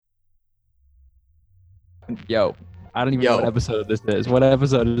Yo, I don't even know Yo. what episode this is. What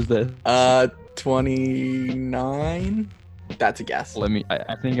episode is this? 29. That's a guess.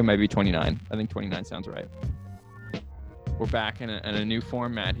 I think it might be 29. I think 29 sounds right. We're back in a new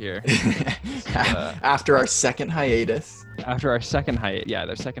format here. After our second hiatus. After our second hiatus,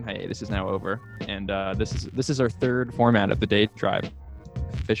 their second hiatus is now over, and this is our third format of the day drive.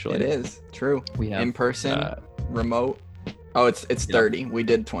 Officially, It is true. We have in person, remote. Oh, it's 30. We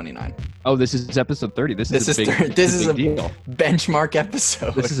did 29. Oh, this is episode 30. This is a big deal. Benchmark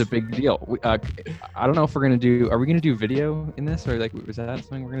episode. This is a big deal. I don't know if we're gonna do. Are we gonna do video in this, or like is that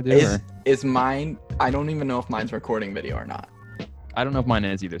something we're gonna do? Is mine? I don't even know if mine's recording video or not. I don't know if mine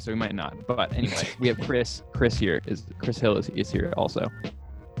is either, so we might not. But anyway, we have Chris. Chris here Chris Hill is here also.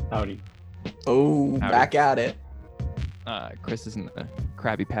 Howdy. Oh, Howdy. Back at it. Chris is in the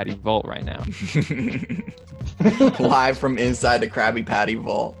Krabby Patty vault right now. Live from inside the Krabby Patty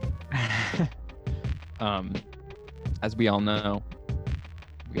vault. As we all know,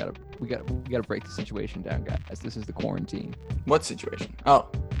 we gotta break the situation down, guys. This is the quarantine. What situation? Oh,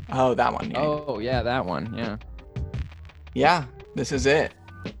 that one. Yeah. Oh yeah, that one. Yeah. Yeah, this is it.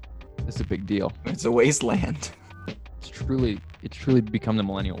 This is a big deal. It's a wasteland. It's truly become the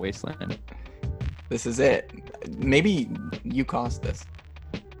millennial wasteland. This is it. Maybe you caused this.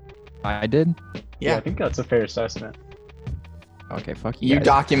 I did. Yeah, I think that's a fair assessment. Okay, fuck you. You guys.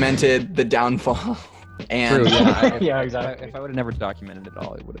 documented the downfall, and True, yeah, Yeah, exactly. If I would have never documented it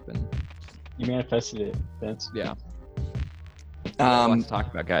all, it would have been. You manifested it, Vince. Yeah. Lots to talk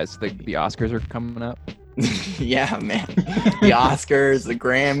about, guys. The Oscars are coming up. Yeah, man. The Oscars, the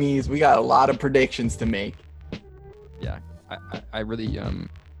Grammys. We got a lot of predictions to make. Yeah, I really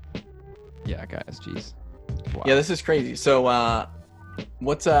Yeah, guys. Jeez. Wow. Yeah, this is crazy. So,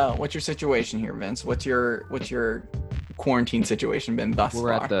 what's your situation here, Vince? What's your quarantine situation been thus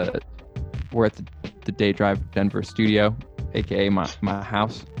far? We're at the Day Drive Denver studio, aka my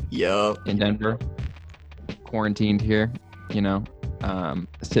house. Yup. In Denver. Quarantined here,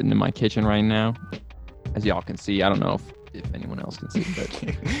 sitting in my kitchen right now. As y'all can see, I don't know if anyone else can see, but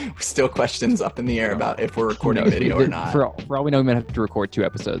still questions up in the air about if we're recording video or not. For all we know, we might have to record 2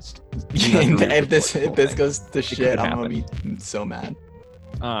 episodes. If this goes to shit, I'm gonna be so mad.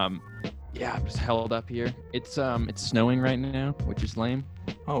 Yeah, I'm just held up here. It's snowing right now, which is lame.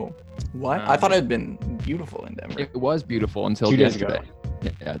 Oh, what? I thought it had been beautiful in Denver. It was beautiful until 2 days yesterday.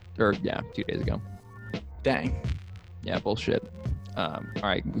 ago. 2 days ago. Dang. Yeah, bullshit. All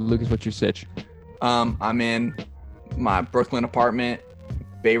right, Lucas, what's your sitch? I'm in my Brooklyn apartment,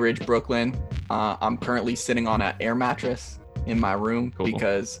 Bay Ridge, Brooklyn. I'm currently sitting on an air mattress in my room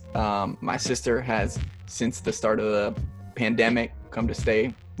because my sister has, since the start of the pandemic, come to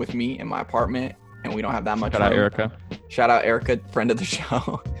stay with me in my apartment, and we don't have that much room. Shout out Erica, friend of the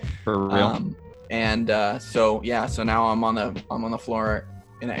show. For real. So now I'm on the floor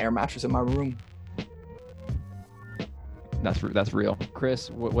in an air mattress in my room. That's real. Chris,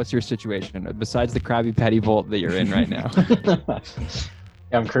 what's your situation besides the Krabby Patty vault that you're in right now?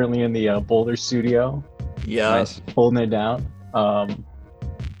 I'm currently in the Boulder studio. Yeah. Nice. Holding it down.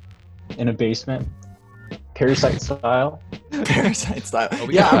 In a basement. Parasite style. Parasite style. Oh,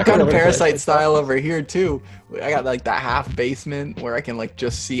 Yeah, I'm kind of Parasite Parasite style over here too. I got like that half basement where I can like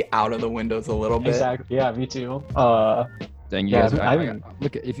just see out of the windows a little bit. Exactly. Yeah, me too. Dang, you Yeah, guys,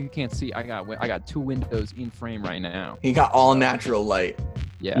 look, if you can't see, I got 2 windows in frame right now. He got all natural light.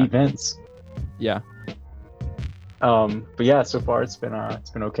 Yeah. Events. Yeah. But yeah, so far it's been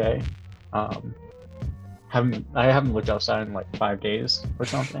okay. I haven't looked outside in like 5 days or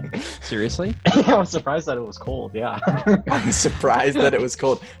something. Seriously? I was surprised that it was cold. Yeah. I'm surprised that it was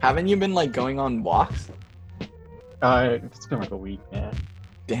cold. Haven't you been like going on walks? It's been like a week, man.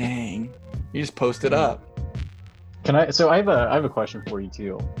 Dang. You just posted up. So I have a question for you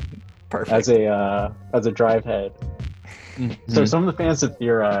too. Perfect. As a drive head. Mm-hmm. So some of the fans have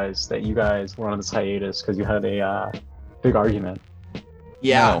theorized that you guys were on this hiatus because you had a big argument.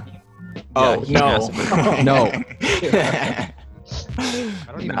 Yeah. Oh, no. No. I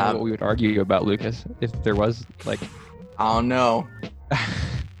don't even know what we would argue about, Lucas, if there was like. I don't know.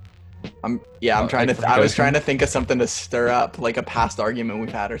 I was trying to think of something to stir up, like a past argument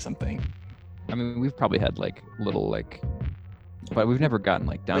we've had or something. I mean, we've probably had like little like, but we've never gotten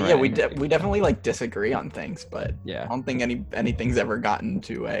like down. But yeah, we definitely like disagree on things, but yeah, I don't think anything's ever gotten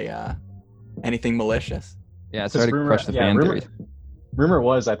to anything malicious. Yeah, it's hard to crush the fan theories. Rumor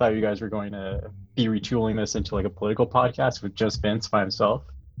was I thought you guys were going to be retooling this into like a political podcast with just Vince by himself.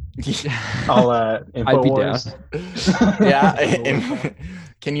 I'd be down. Yeah.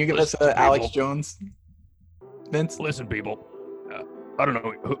 Can you give us Alex Jones, Vince? Listen, people. I don't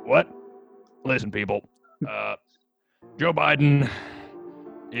know what. Listen, people. Joe Biden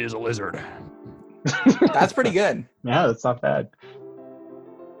is a lizard. That's pretty good. Yeah, that's not bad.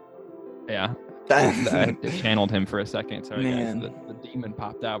 Yeah. I channeled him for a second. Sorry, Man. guys. The demon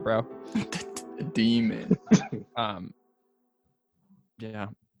popped out, bro. Demon. Yeah.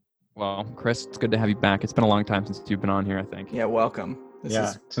 Well, Chris, it's good to have you back. It's been a long time since you've been on here, I think. Yeah, welcome.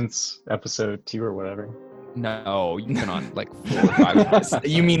 Since episode 2 or whatever. No, you've been on like 4 or 5 episodes.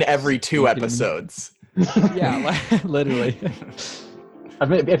 You mean every 2 episodes? Yeah, literally. I've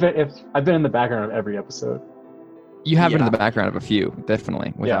been in the background of every episode. You have been in the background of a few,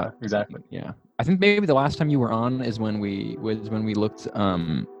 definitely. Yeah, exactly. Yeah, I think maybe the last time you were on is when we looked.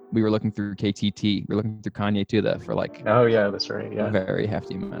 We were looking through KTT. We were looking through Kanye too, for like. Oh yeah, that's right. Yeah. A very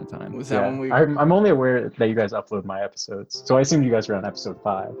hefty amount of time. Was that when we? I'm only aware that you guys upload my episodes, so I assumed you guys were on episode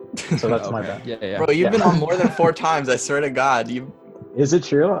 5. So that's my bad. Yeah. Bro, you've been on more than 4 times. I swear to God, you. Is it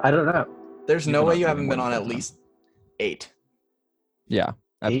true? I don't know. There's no way you haven't been on at least 8. Yeah,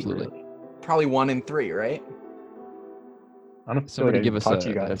 absolutely. 8, really? Probably 1 in 3, right? I don't Somebody give us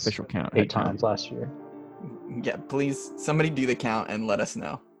an an official count. 8 times last year. Yeah, please. Somebody do the count and let us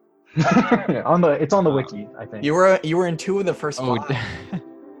know. It's on the wiki, I think. You were in 2 of the first 5. 5.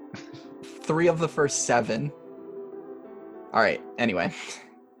 3 of the first 7. All right. Anyway.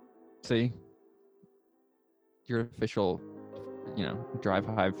 See, your official, Drive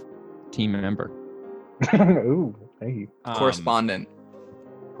Hive team member. Ooh, thank you. Correspondent.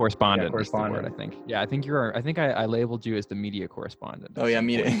 Correspondent is the word, I think. Yeah, I think I labeled you as the media correspondent. Oh yeah,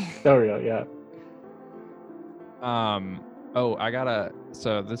 media. There we go. Yeah.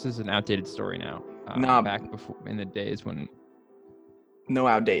 So this is an outdated story now. Back before in the days when. No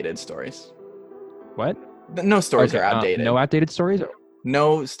outdated stories. What? No stories are outdated. No outdated stories?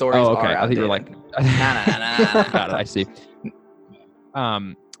 No stories are outdated. I think you were like. Nah. Got it, I see.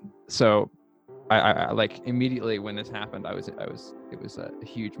 So, I like immediately when this happened, it was a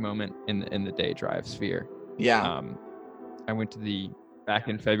huge moment in the day drive sphere. Yeah. I went back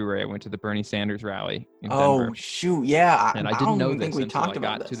in February. I went to the Bernie Sanders rally in Denver. Oh shoot, yeah. And I didn't know this we until talked I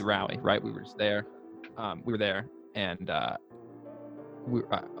about got to the rally. Right, we were just there. We were there, and I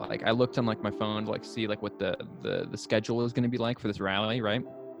looked on like my phone to like see like what the schedule is going to be like for this rally, right?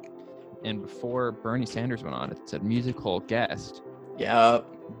 And before Bernie Sanders went on, it said musical guest. Yep.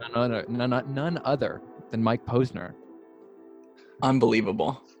 None other than Mike Posner.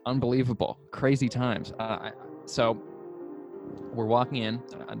 Unbelievable. Crazy times. So we're walking in.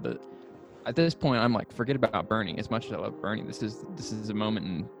 At this point, I'm like, forget about Bernie. As much as I love Bernie, this is a moment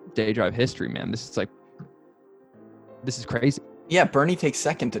in day drive history, man. This is crazy. Yeah, Bernie takes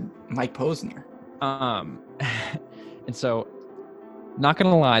second to Mike Posner. And so, not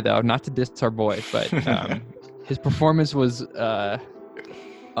gonna lie though, not to diss our boy, but his performance was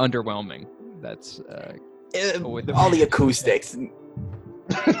underwhelming. That's all the acoustics.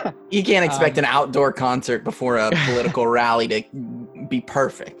 You can't expect an outdoor concert before a political rally to be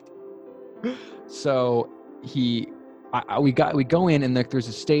perfect. So we go in and there's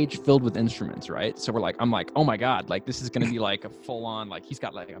a stage filled with instruments, right? So I'm like, oh my God, like this is gonna be like a full on, like he's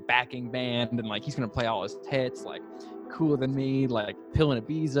got like a backing band and like he's gonna play all his hits, like Cooler Than Me, like Pill and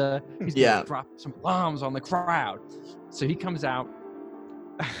Ibiza. He's gonna drop some bombs on the crowd. So he comes out,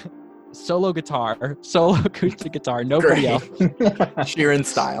 solo acoustic guitar, nobody else. Sheeran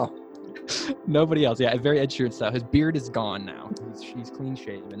style. Nobody else. Yeah, very Ed Sheeran style. His beard is gone now. He's clean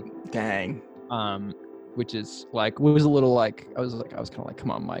shaven. Dang. Which is like was a little like I was kind of like,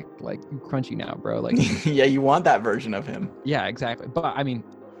 come on, Mike, like you crunchy now, bro. Like yeah, you want that version of him. Yeah, exactly. But I mean,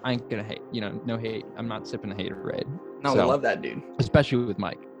 I ain't gonna hate. No hate. I'm not sipping a haterade. No, I love that dude. Especially with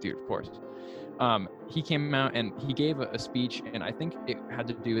Mike, dude, of course. He came out and he gave a speech, and I think it had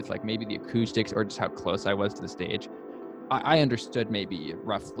to do with like maybe the acoustics or just how close I was to the stage. I understood maybe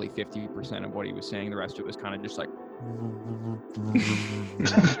roughly 50% of what he was saying. The rest of it was kind of just like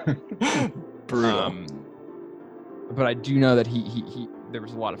brutal. But I do know that he there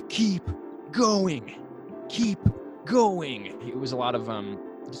was a lot of keep going. It was a lot of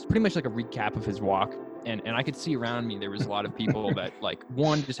just pretty much like a recap of his walk. And I could see around me there was a lot of people that like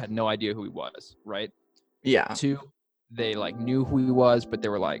one just had no idea who he was, right? Yeah. 2, they like knew who he was, but they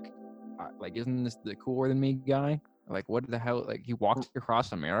were like isn't this the Cooler Than Me guy? Like what the hell? Like he walked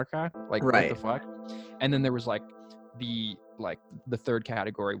across America? Like right. What the fuck? And then there was like the third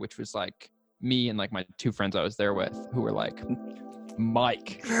category, which was like me and like my 2 friends I was there with, who were like,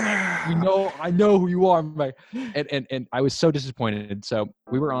 Mike, I know who you are, Mike. And I was so disappointed. So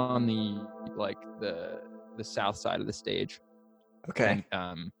we were on the south side of the stage. Okay.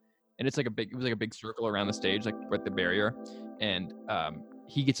 And it's like it was like a big circle around the stage, like with the barrier. And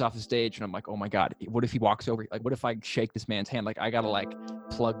he gets off the stage and I'm like, oh my God, what if he walks over? Like, what if I shake this man's hand? Like, I gotta like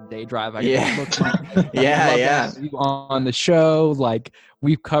plug Day Drive. I gotta look, yeah, love yeah. to have you on the show. Like,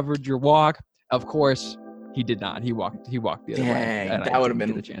 we've covered your walk. Of course, he did not. He walked the other way. Dang, that would have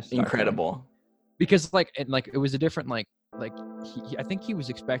been incredible. Because like, and like, it was a different like I think he was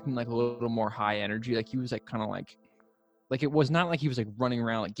expecting like a little more high energy. Like he was like kind of like it was not like he was like running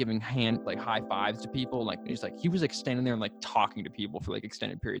around like giving high fives to people. Like he's like he was like standing there and like talking to people for like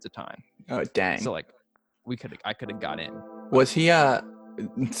extended periods of time. Oh dang! So like I could have got in. Was he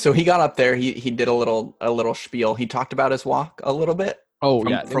so he got up there, he did a little spiel. He talked about his walk a little bit. Oh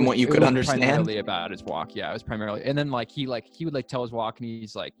from what you could understand. Primarily about his walk. Yeah, it was primarily. And then like he would like tell his walk and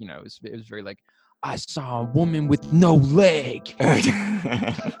he's like, you know, it was very like, I saw a woman with no leg.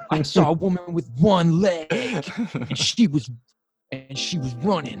 I saw a woman with one leg, and she was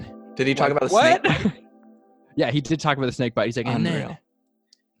running. Did he talk about the snake bite? Yeah, he did talk about the snake bite. He's like, and Unreal. then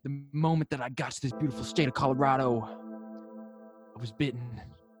the moment that I got to this beautiful state of Colorado, I was bitten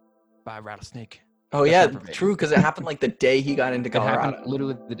by a rattlesnake. Oh yeah, true. Because it happened like the day he got into Colorado. It happened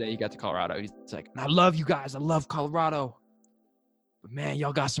literally the day he got to Colorado. He's like, I love you guys. I love Colorado. But man,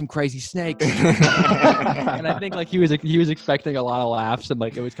 y'all got some crazy snakes. And I think like he was expecting a lot of laughs and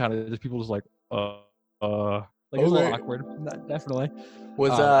like it was kind of just people just like like it was a little awkward. Definitely.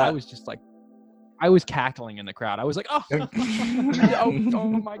 I was just like I was cackling in the crowd. I was like, oh,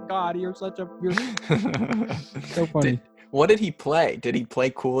 oh my God, you're so funny. What did he play? Did he play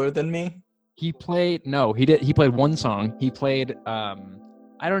Cooler Than Me? He played one song. He played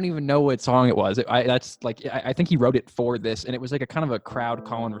I don't even know what song it was. I think he wrote it for this, and it was like a kind of a crowd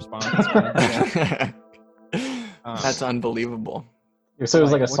call and response. That's unbelievable. So it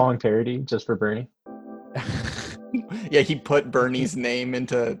was like a song parody just for Bernie. Yeah, he put Bernie's name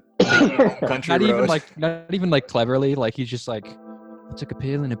into country road. Not even like cleverly. Like he's just like, I took a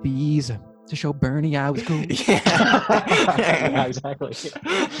pill and a bees to show Bernie I was cool. Yeah, exactly.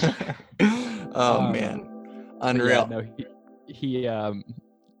 Oh man, unreal. Yeah, no,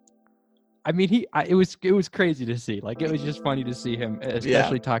 it was crazy to see. Like it was just funny to see him,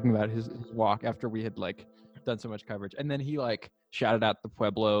 especially talking about his walk after we had like done so much coverage. And then he like shouted out the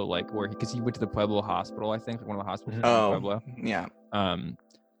Pueblo, like because he went to the Pueblo hospital, I think, like one of the hospitals in Pueblo. Yeah.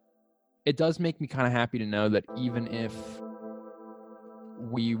 It does make me kind of happy to know that even if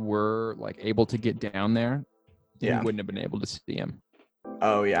we were like able to get down there, we wouldn't have been able to see him.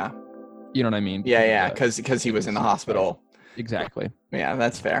 Oh yeah. You know what I mean? Yeah, because he was in the hospital. Exactly. Yeah,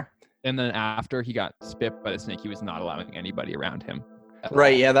 that's fair. And then after he got spit by the snake, he was not allowing anybody around him.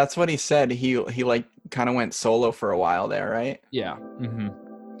 Right. Yeah, that's what he said. He like kind of went solo for a while there, right? Yeah. Mm-hmm.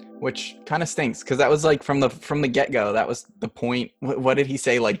 Which kind of stinks because that was like from the get-go. That was the point. What did he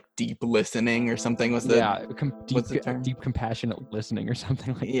say? Like deep listening or something was the deep compassionate listening or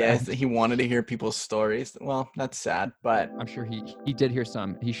something like that. Yeah, he wanted to hear people's stories. Well, that's sad, but I'm sure he did hear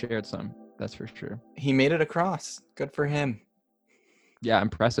some. He shared some. That's for sure. He made it across. Good for him. Yeah,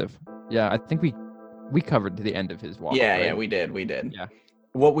 impressive. Yeah, I think we covered the end of his walk. Yeah, right? yeah, we did. Yeah.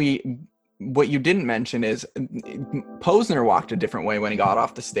 What you didn't mention is Posner walked a different way when he got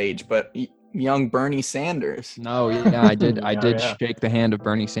off the stage, but young Bernie Sanders. No, yeah, I did. I did shake the hand of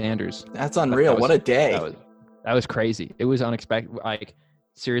Bernie Sanders. That's unreal. What a day. That was crazy. It was unexpected. Like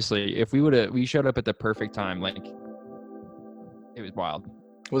seriously, if we showed up at the perfect time, like it was wild.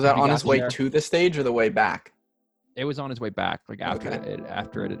 Was that on his way to the stage or the way back? It was on his way back. Like after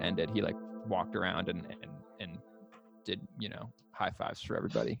it had ended, he like walked around and did, you know, high fives for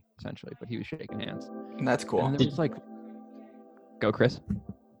everybody essentially, but he was shaking hands. That's cool. And it was like, go Chris.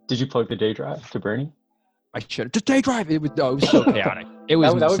 Did you plug the Day Drive to Bernie? I should have just Day Drive. It was so chaotic. It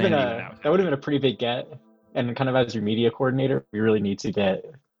was that would have been a pretty big get. And kind of as your media coordinator, we really need to get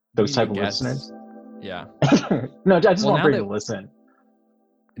those type of listeners. Yeah. No, I just want Bernie to listen.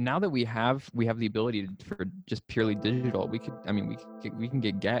 Now that we have the ability for just purely digital, we can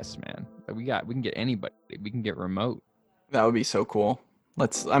get guests, man. We can get anybody. We can get remote. That would be so cool.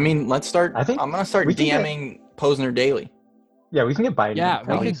 Let's start. I'm gonna start DMing Posner daily. Yeah, we can get Biden. Yeah,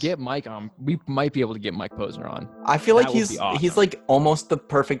 we can get Mike on. We might be able to get Mike Posner on. I feel like he's like almost the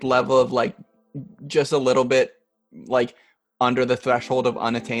perfect level of like just a little bit like under the threshold of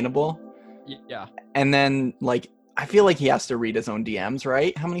unattainable. Yeah. And then like I feel like he has to read his own DMs,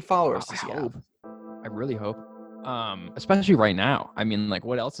 right? How many followers does he have? I really hope. Especially right now. I mean, like,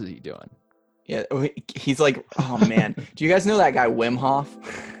 what else is he doing? Yeah, he's like, oh man. Do you guys know that guy Wim Hof?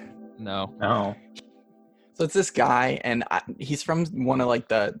 No. So it's this guy, and he's from one of like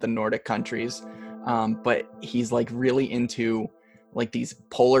the Nordic countries, but he's like really into like these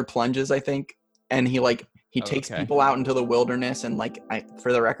polar plunges, I think. And he like He takes people out into the wilderness, and like,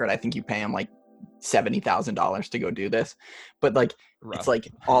 for the record, I think you pay him like $70,000 to go do this, but like it's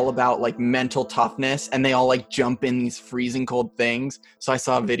like all about like mental toughness, and they all like jump in these freezing cold things. So I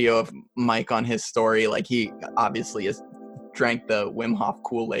saw a video of Mike on his story, like he obviously has drank the Wim Hof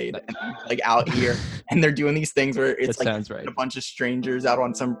Kool-Aid and like out here, and they're doing these things where it's like a bunch of strangers out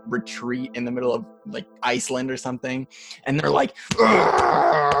on some retreat in the middle of like Iceland or something, and they're like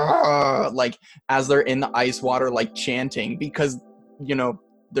as they're in the ice water, like chanting, because you know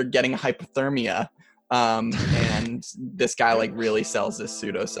they're getting hypothermia, and this guy like really sells this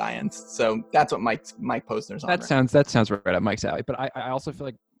pseudoscience. So that's what Mike Posner's on. That sounds right up Mike's alley. But I also feel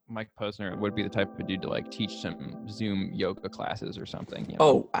like Mike Posner would be the type of dude to like teach some Zoom yoga classes or something. You know?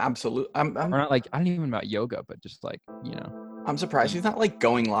 Oh, absolutely. I'm or not like, I don't even know about yoga, but just like, you know. I'm surprised he's not like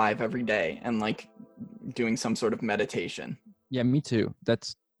going live every day and like doing some sort of meditation. Yeah, me too.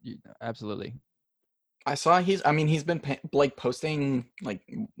 That's absolutely. I saw he's been like posting like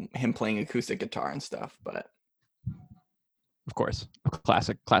him playing acoustic guitar and stuff, but of course,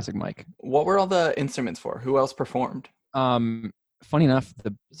 classic Mike. What were all the instruments for? Who else performed? Funny enough,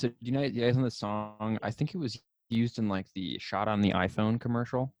 do you guys know the song? I think it was used in like the Shot on the iPhone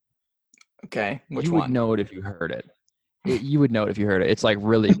commercial. Okay, which one? You would know it if you heard it. You would know it if you heard it. It's like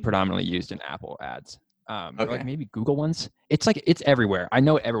really predominantly used in Apple ads. Or like maybe Google ones. It's like it's everywhere. I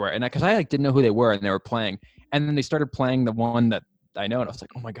know it everywhere, and because I like didn't know who they were, and they were playing, and then they started playing the one that I know, and I was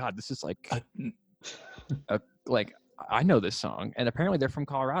like, oh my god, this is like, like I know this song, and apparently they're from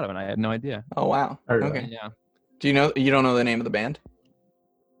Colorado, and I had no idea. Oh wow. Okay. Yeah. You don't know the name of the band?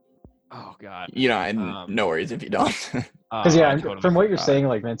 Oh God. You know, no worries if you don't. Because from what you're saying,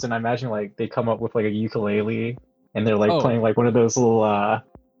 like Vincent, I imagine like they come up with like a ukulele and they're like playing like one of those little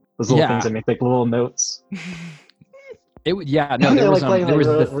things that make like little notes. There was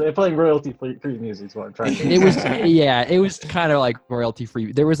they're playing royalty free music is what I'm trying to say. It was kind of like royalty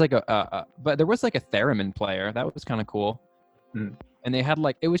free. There was like but there was like a theremin player that was kind of cool. And they had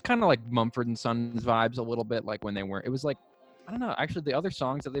like, it was kind of like Mumford and Sons vibes a little bit, like when they were, it was like, I don't know, actually the other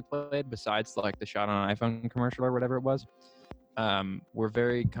songs that they played besides like the Shot on an iPhone commercial or whatever it was, were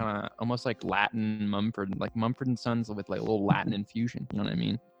very kind of almost like Latin Mumford and Sons with like a little Latin infusion. You know what I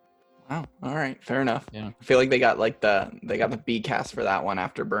mean? Wow. All right. Fair enough. Yeah. I feel like they got the B cast for that one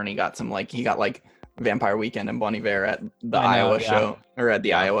after Bernie got he got like Vampire Weekend and Bon Iver at the Iowa show, or at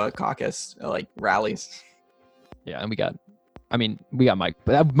the Iowa caucus, like rallies. Yeah. And we got Mike,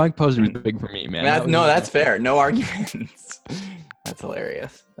 but Mike Posner was big for me, man. That's fair. No arguments. That's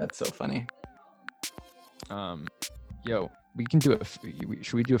hilarious. That's so funny. Yo, we can do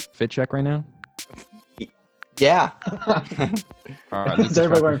should we do a fit check right now? Yeah. All right, is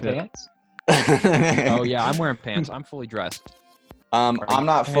everybody wearing pants? Oh yeah, I'm wearing pants. I'm fully dressed. I'm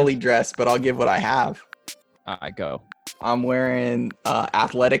not fully dressed, but I'll give what I have. I go. I'm wearing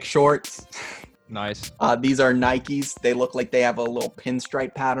athletic shorts. Nice. These are Nikes. They look like they have a little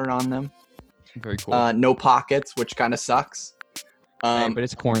pinstripe pattern on them. Very cool. No pockets, which kind of sucks. But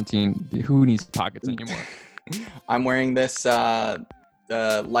it's quarantine. Who needs pockets anymore? I'm wearing this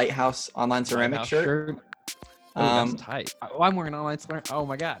Lighthouse online ceramic shirt. That's tight. Oh, I'm wearing online ceramic. Oh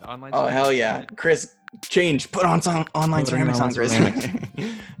my god, online. Oh hell yeah, Chris, change. Put on some online ceramics on, Chris.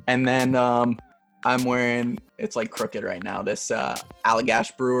 And then I'm wearing. It's like crooked right now. This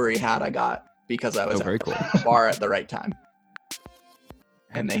Allagash Brewery hat I got because I was at the bar at the right time,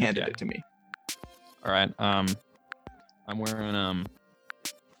 and they handed it to me. All right. I'm wearing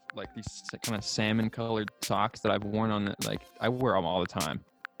like these kind of salmon colored socks that I've worn on. Like I wear them all the time.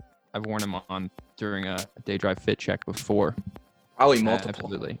 I've worn them on during a day drive fit check before. Probably multiple.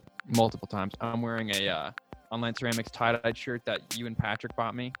 Absolutely, multiple times. I'm wearing a online ceramics tie-dyed shirt that you and Patrick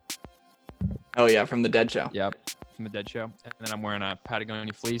bought me. Oh yeah, from the Dead Show. Yep, from the Dead Show. And then I'm wearing a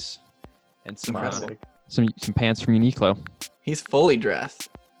Patagonia fleece and some pants from Uniqlo. He's fully dressed.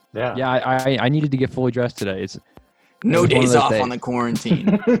 Yeah. Yeah, I needed to get fully dressed today. It's no days off on the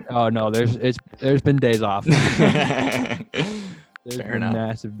quarantine. Oh no, there's been days off. There's Fair been enough.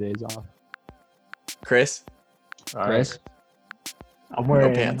 Massive days off. Chris? Chris? I'm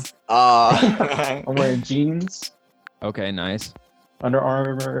wearing no pants. I'm wearing jeans. Okay, nice. Under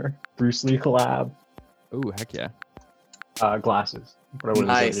Armour, Bruce Lee collab. Ooh, heck yeah. Glasses.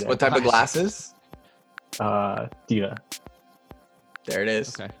 Nice. What type of glasses? Dita. There it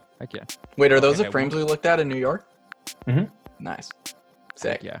is. Okay, heck yeah. Wait, are those the frames we looked at in New York? Mm-hmm. Nice.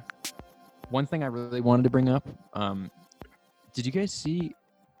 Sick. Heck yeah. One thing I really wanted to bring up, did you guys see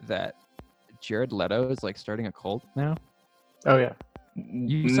that Jared Leto is like starting a cult now? Oh yeah.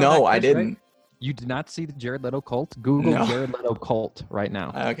 No, I didn't. You did not see the Jared Leto cult? Google No. Jared Leto cult right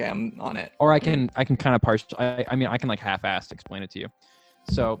now. Okay, I'm on it. Or I can kind of I mean, I can like half-assed explain it to you.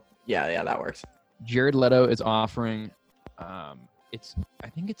 So yeah, that works. Jared Leto is offering, I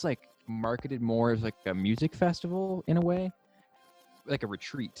think it's like marketed more as like a music festival in a way, like a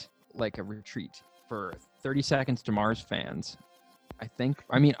retreat for 30 Seconds to Mars fans. I think.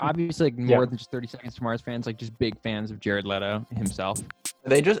 I mean, obviously, like more than just 30 Seconds to Mars fans, like just big fans of Jared Leto himself. Are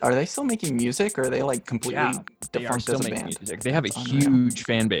they still making music, or are they like completely defunct as a band? Music. They have a huge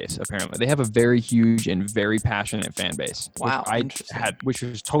fan base. Apparently, they have a very huge and very passionate fan base. Wow, which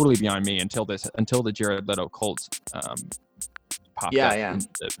was totally beyond me until the Jared Leto cult popped up in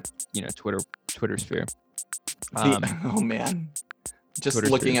the, Twitter sphere. Oh man. Just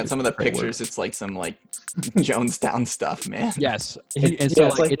Twitter looking at some of the pictures, it's like some like Jonestown stuff, man. Yes, I think it's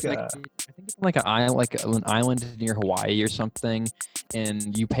like an island near Hawaii or something,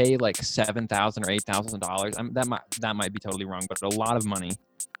 and you pay like $7,000 or $8,000. That might be totally wrong, but a lot of money.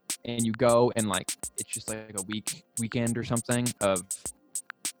 And you go and like it's just like a weekend or something of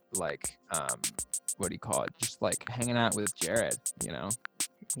like what do you call it? Just like hanging out with Jared, you know.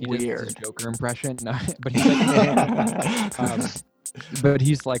 He Weird. does his Joker impression, no, but he's like. But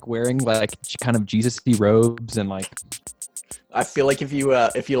he's like wearing like kind of Jesus-y robes and like. I feel like if you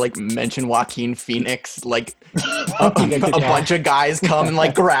like mention Joaquin Phoenix, like a bunch of guys come and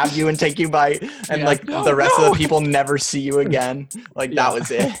like grab you and take you by, and like the rest of the people never see you again. Like that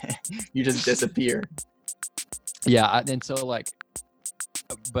was it. You just disappear. Yeah, and so like,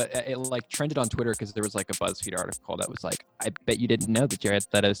 but it like trended on Twitter because there was like a BuzzFeed article that was like, I bet you didn't know that Jared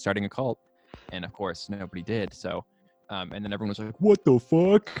Leto is starting a cult, and of course nobody did. So. And then everyone was like, what the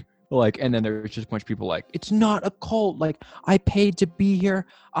fuck? Like, and then there was just a bunch of people like, it's not a cult. Like, I paid to be here.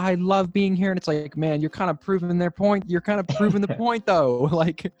 I love being here. And it's like, man, you're kind of proving their point. You're kind of proving the point, though.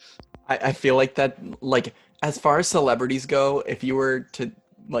 Like, I feel like that, like, as far as celebrities go, if you were to,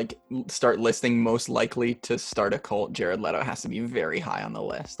 like, start listing most likely to start a cult, Jared Leto has to be very high on the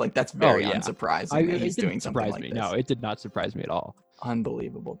list. Like, that's very unsurprising that he's doing something like this. No, it did not surprise me at all.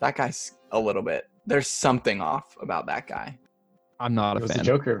 Unbelievable. That guy's a little bit. There's something off about that guy. I'm not a fan. It was the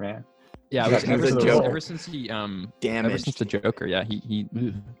Joker, man. Yeah, ever since he damaged. Ever since the Joker, yeah, he.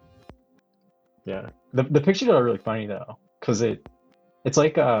 Yeah, the pictures are really funny though, because it's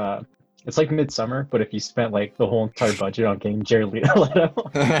like Midsummer, but if you spent like the whole entire budget on getting Jared Leto.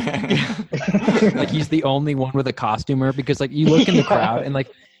 Like he's the only one with a costumer, because like you look in the crowd and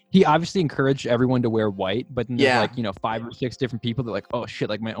like. He obviously encouraged everyone to wear white, but then there's like, 5 or 6 different people that are like, oh shit,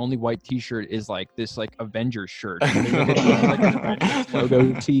 like my only white t-shirt is like this like Avengers shirt. And they look at it, like this Avengers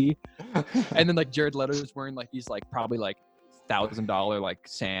logo tee. And then like Jared Leto is wearing like these like probably like $1,000 like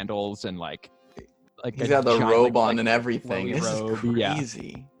sandals and like he's got the robe on and everything. This is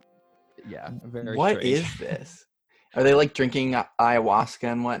crazy. Yeah. Very what strange. Is this? Are they like drinking ayahuasca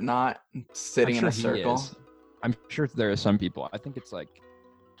and whatnot, sitting in a circle? I'm sure there are some people. I think it's like,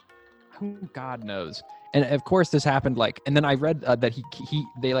 God knows. And of course this happened like, and then I read that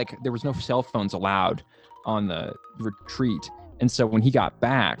they like, there was no cell phones allowed on the retreat. And so when he got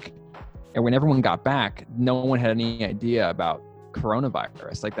back, and when everyone got back, no one had any idea about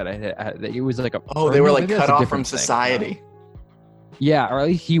coronavirus. Like that it was like they were like cut off from society. Thing. Yeah, or at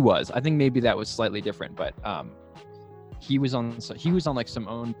least he was. I think maybe that was slightly different, but he was on like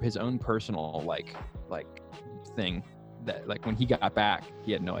his own personal like thing. That like when he got back,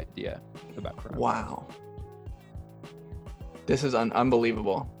 he had no idea about coronavirus. Wow, this is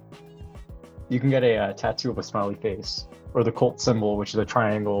unbelievable. You can get a tattoo of a smiley face, or the cult symbol, which is a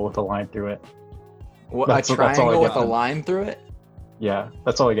triangle with a line through it. What, a triangle with a line through it? Yeah,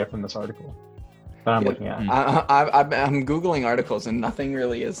 that's all I get from this article that I'm looking at. I'm Googling articles and nothing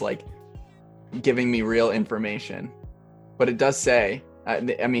really is like giving me real information, but it does say.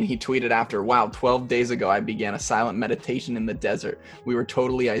 I mean, he tweeted after, wow, 12 days ago, I began a silent meditation in the desert. We were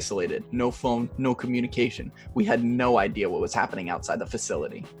totally isolated. No phone, no communication. We had no idea what was happening outside the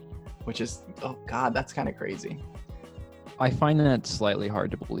facility, which is, oh God, that's kind of crazy. I find that slightly hard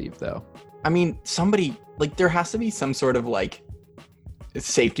to believe, though. I mean, somebody, like, there has to be some sort of, like,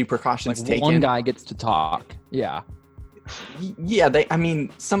 safety precautions like taken. One guy gets to talk. Yeah. Yeah,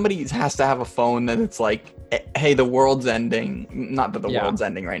 somebody has to have a phone that it's like, hey, the world's ending. Not that the world's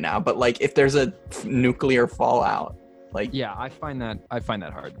ending right now, but like if there's a nuclear fallout, like I find that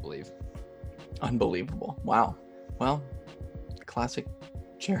hard to believe. Unbelievable. Wow. Well, classic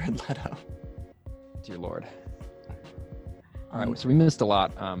Jared Leto. Dear Lord. All right, so we missed a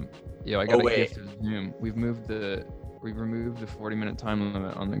lot. I got a gift of Zoom. We've removed the 40-minute time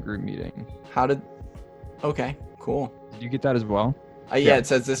limit on the group meeting. Okay, cool. Did you get that as well? Yeah, it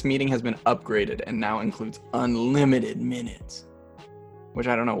says this meeting has been upgraded and now includes unlimited minutes. Which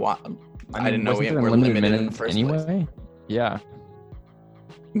I don't know why. I didn't know we were limited in the first place. Yeah.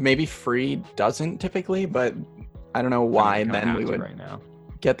 Maybe free doesn't typically, but I don't know why then we would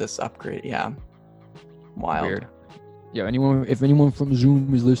get this upgrade. Yeah. Wild. Weird. Yeah, if anyone from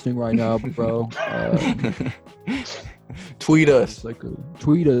Zoom is listening right now, bro, tweet us.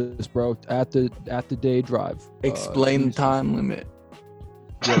 Tweet us, bro, at the day drive. Explain the time limit.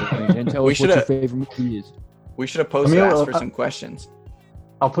 Yeah, and tell us what your favorite movie is. We should have posted asked for some questions.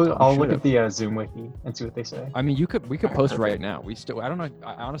 I'll look at the Zoom wiki and see what they say. I mean, we could post right now. I don't know.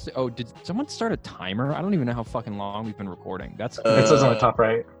 Honestly, did someone start a timer? I don't even know how fucking long we've been recording. It says on the top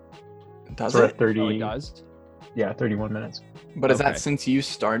right. Does it? 30. Oh, it does? Yeah, 31 minutes. But is that since you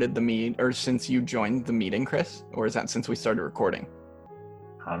started the meet, or since you joined the meeting, Chris? Or is that since we started recording?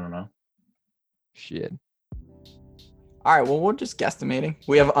 I don't know. Shit. All right, well, we're just guesstimating.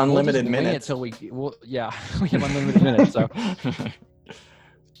 We have unlimited minutes. We have unlimited minutes. So,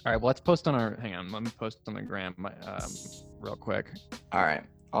 all right, well, let's post on our. Hang on, let me post on the gram, real quick. All right,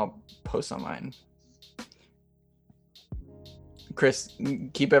 I'll post on mine. Chris,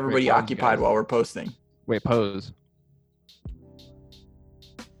 keep everybody occupied while we're posting. Wait, pose.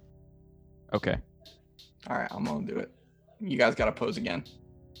 Okay. All right, I'm gonna do it. You guys gotta pose again.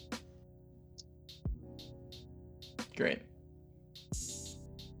 Great.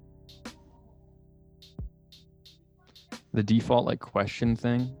 The default question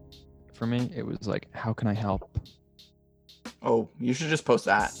thing for me, it was like, how can I help? Oh, you should just post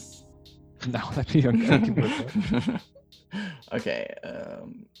that. No, that'd be okay. Okay.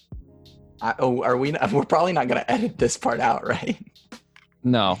 Are we? We're probably not gonna edit this part out, right?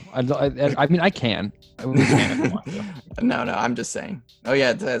 No, I mean I can. We can if you want to. No, I'm just saying. Oh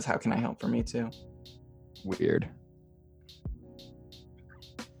yeah, it says, "How can I help?" for me too. Weird.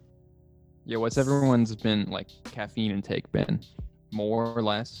 Yeah, what's everyone's been caffeine intake been? More or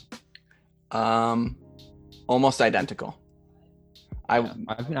less? Almost identical. I've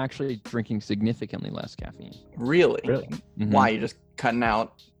been actually drinking significantly less caffeine. Really? Mm-hmm. Why? You're just cutting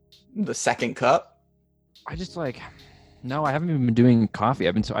out the second cup? I just no, I haven't even been doing coffee.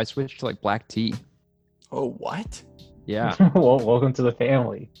 I switched to black tea. Oh, what? Yeah. Well, welcome to the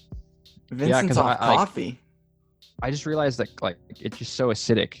family. Vincent's off coffee. I just realized that it's just so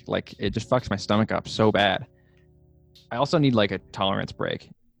acidic. It just fucks my stomach up so bad. I also need a tolerance break.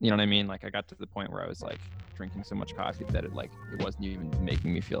 You know what I mean? I got to the point where I was drinking so much coffee that it wasn't even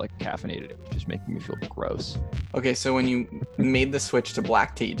making me feel caffeinated. It was just making me feel gross. Okay, so when you made the switch to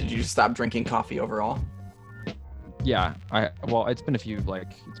black tea, did you just stop drinking coffee overall? Yeah, it's been it's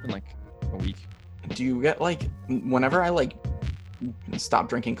been a week. Do you get whenever I stop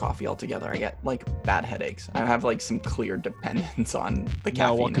drinking coffee altogether, I get bad headaches? I have some clear dependence on the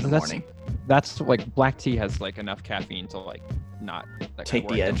caffeine in the morning. That's black tea has enough caffeine to not take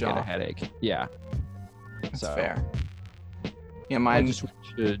the edge off. Get a headache. Yeah, that's fair. Yeah, mine. I just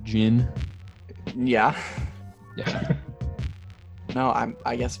switched to gin. Yeah. Yeah. No,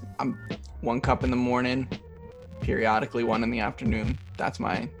 I guess I'm 1 cup in the morning, periodically 1 in the afternoon. That's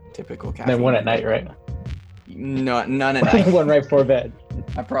my typical caffeine. Then 1 at night, right? No, none at night. 1 right before bed.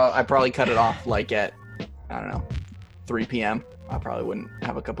 I probably cut it off at, I don't know, 3 p.m. I probably wouldn't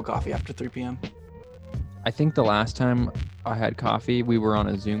have a cup of coffee after 3 p.m. I think the last time I had coffee, we were on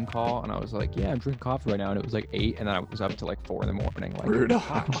a Zoom call, and I was like, yeah, I'm drinking coffee right now, and it was 8, and then I was up to 4 in the morning. Brutal.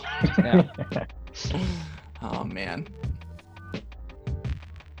 Yeah. Oh, man.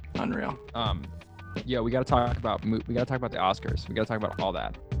 Unreal. Yeah, we gotta talk about the Oscars. We gotta talk about all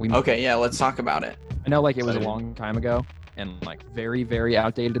that. Okay, yeah, let's talk about it. I know it was a long time ago, and very, very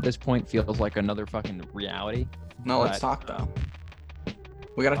outdated at this point. Feels like another fucking reality. No, let's talk though.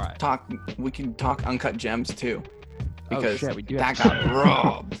 We gotta talk. We can talk Uncut Gems too, because that got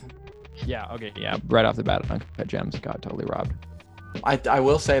robbed. Yeah. Okay. Yeah. Right off the bat, Uncut Gems got totally robbed. I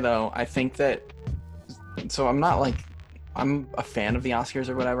will say though, I think that. So I'm not I'm a fan of the Oscars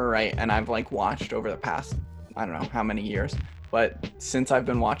or whatever, right? And I've watched over the past, I don't know how many years, but since I've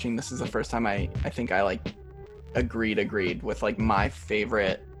been watching, this is the first time I think I agreed with my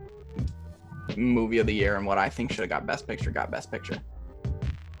favorite movie of the year and what I think should have got Best Picture got Best Picture.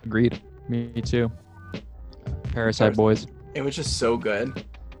 Agreed. Me too. Parasite Boys. It was just so good.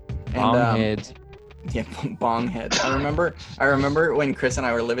 Bong heads. Yeah, bong heads. I remember when Chris and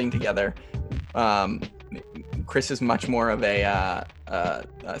I were living together. Chris is much more of a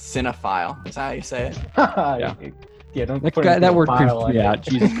cinephile. Is that how you say it? Yeah. Yeah, don't that put guy, that word. Yeah,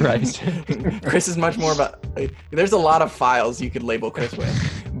 Jesus Christ. Chris is much more of a. There's a lot of files you could label Chris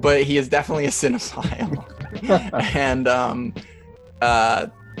with, but he is definitely a cinephile. And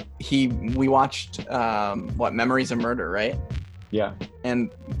we watched Memories of Murder, right? Yeah.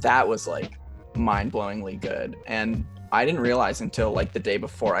 And that was like mind-blowingly good. And I didn't realize until like the day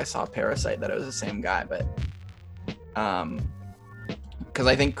before I saw Parasite that it was the same guy, but because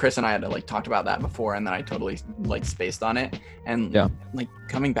I think Chris and I had like talked about that before, and then I totally like spaced on it. And like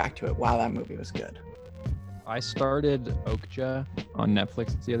coming back to it, wow, that movie was good. I started Okja on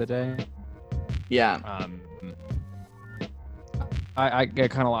Netflix the other day. Yeah. I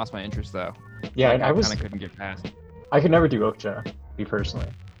kind of lost my interest though. Yeah, like, I kind of couldn't get past. I could never do Okja, me personally.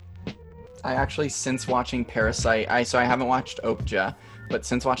 I actually, since watching Parasite, I haven't watched Okja, but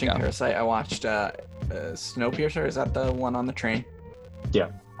since watching Parasite, I watched Snowpiercer. Is that the one on the train? Yeah.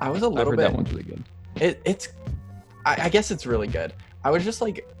 I was a little bit. That one's really good. I guess it's really good. I was just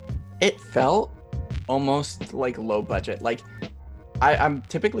like, it felt almost like low budget. Like, I'm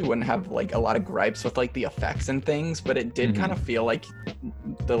typically wouldn't have like a lot of gripes with like the effects and things, but it did kind of feel like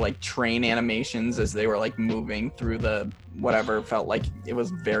the like train animations as they were like moving through the whatever felt like it was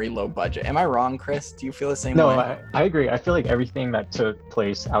very low budget. Am I wrong, Chris? Do you feel the same way? No, I agree. I feel like everything that took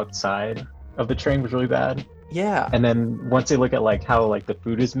place outside of the train was really bad. Yeah. And then once they look at like how like the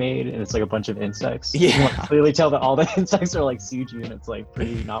food is made and it's like a bunch of insects, yeah, you can clearly tell that all the insects are like CG and it's like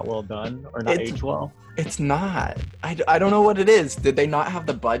pretty not well done or not aged well. It's not. I don't know what it is. Did they not have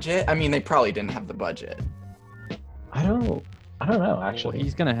the budget? I mean, they probably didn't have the budget. I don't know actually. Well,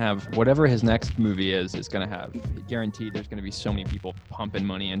 he's gonna have whatever his next movie is gonna have guaranteed. There's gonna be so many people pumping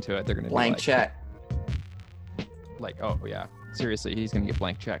money into it. They're gonna blank be check. Like, oh yeah, seriously, he's gonna get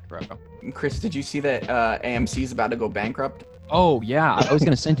blank check, bro. Chris, did you see that AMC's about to go bankrupt? Oh yeah, I was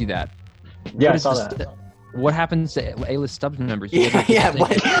gonna send you that. Yeah, I saw that. What happens to A-list Stubbs members? You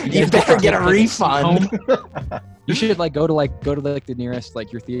better get a refund. You should go to the nearest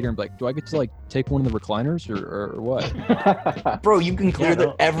your theater and be like, do I get to take one of the recliners or what? Bro, you can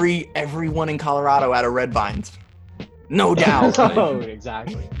clear everyone in Colorado out of Red Vines. No doubt. Oh,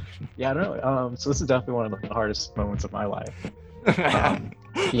 exactly. Yeah, I don't know. So this is definitely one of the hardest moments of my life.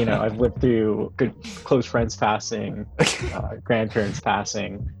 I've lived through good close friends passing, grandparents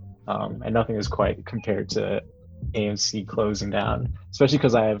passing, and nothing is quite compared to AMC closing down, especially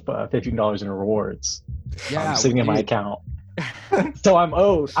because I have $15 in rewards sitting in my account. So I'm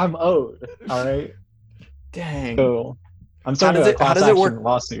owed. All right. Dang. So I'm starting a class action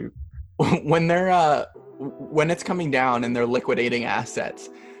lawsuit. When they're when it's coming down and they're liquidating assets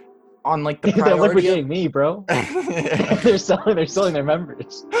on the priority they're liquidating me, bro. they're selling their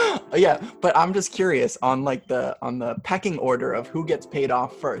members. Yeah, but I'm just curious on the pecking order of who gets paid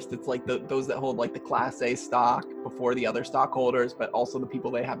off first. It's those that hold the Class A stock before the other stockholders, but also the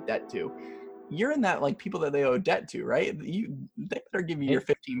people they have debt to. You're in that people that they owe debt to, right? They better give you your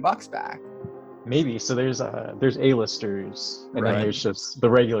 $15 back. Maybe. So there's A-listers, and then there's just the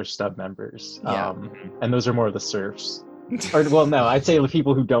regular stub members. Yeah. And those are more of the serfs. Or well, no, I'd say the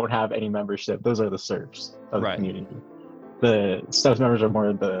people who don't have any membership. Those are the serfs of the community. The stubs members are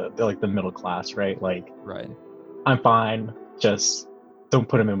more the middle class, right? Right. I'm fine. Just don't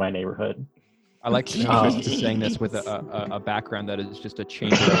put them in my neighborhood. I like Chris is saying this with a background that is just a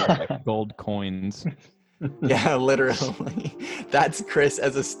chamber of gold coins. Yeah, literally. That's Chris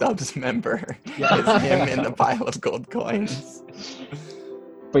as a Stubbs member. Yeah. It's him in the pile of gold coins.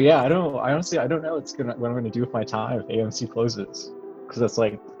 But yeah, honestly I don't know what I'm gonna do with my time if AMC closes, because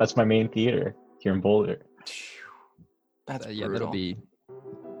that's my main theater here in Boulder. That's yeah, brutal. that'll be.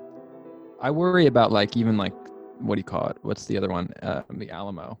 I worry about even what do you call it? What's the other one? The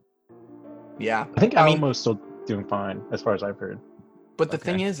Alamo. Yeah, I think Alamo's still doing fine as far as I've heard. But the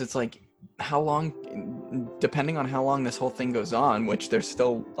thing is, it's how long, depending on how long this whole thing goes on, which there's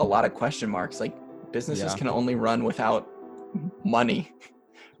still a lot of question marks. Businesses can only run without money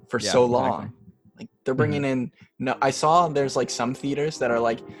for so long. Exactly. They're bringing in. No, I saw there's some theaters that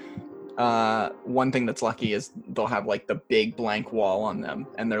are one thing that's lucky is they'll have the big blank wall on them,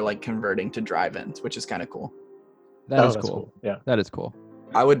 and they're converting to drive-ins, which is kind of cool. That's cool. Yeah, that is cool.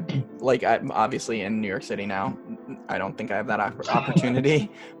 I would I'm obviously in New York City now. I don't think I have that opportunity,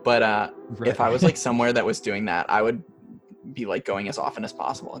 but if I was somewhere that was doing that, I would be going as often as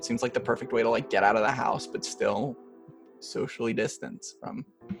possible. It seems the perfect way to get out of the house, but still socially distance from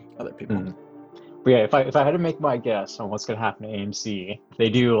other people. Mm. But yeah, if I had to make my guess on what's gonna happen to AMC, if they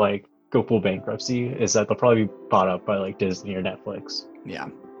do go full bankruptcy, is that they'll probably be bought up by Disney or Netflix. Yeah.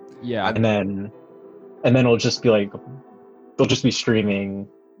 And then it'll just be they'll just be streaming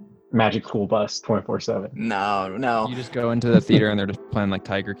Magic School Bus 24/7. No. You just go into the theater and they're just playing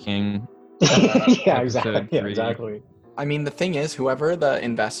Tiger King. Yeah, exactly. Yeah, exactly. I mean, the thing is, whoever the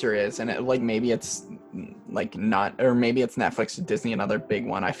investor is, and maybe it's like not, or maybe it's Netflix or Disney, another big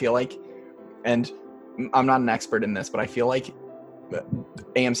one. I feel like, and I'm not an expert in this, but I feel like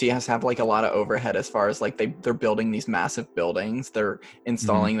AMC has to have like a lot of overhead as far as like they're building these massive buildings. They're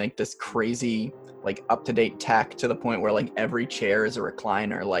installing like this crazy like up-to-date tech to the point where like every chair is a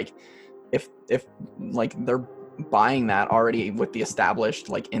recliner. Like if like they're buying that already with the established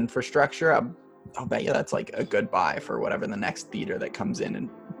like infrastructure, I'll bet you that's like a good buy for whatever the next theater that comes in and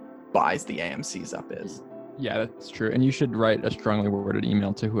buys the AMCs up is. Yeah, that's true. And you should write a strongly worded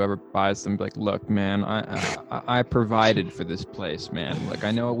email to whoever buys them. Like, look, man, I provided for this place, man. Like,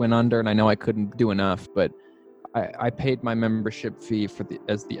 I know it went under, and I know I couldn't do enough, but I paid my membership fee for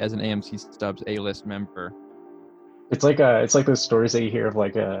as an AMC Stubs A-list member. It's like those stories that you hear of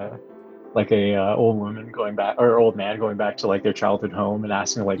like a old woman going back, or old man going back to like their childhood home and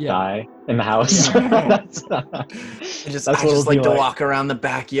asking to like die in the house. I just like to walk around the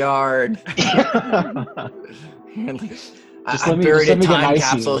backyard. I buried a time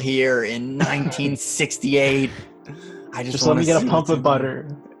capsule here in 1968. I just let me get a pump of butter.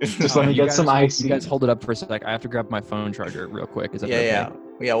 Just let me get some ice. You guys hold it up for a sec. I have to grab my phone charger real quick. Is that okay? Yeah,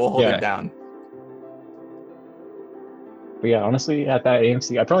 we'll hold it down. But yeah, honestly, at that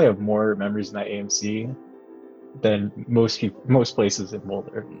AMC, I probably have more memories in that AMC than most places in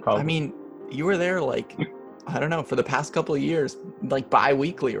Boulder. Probably. I mean, you were there like, I don't know, for the past couple of years, like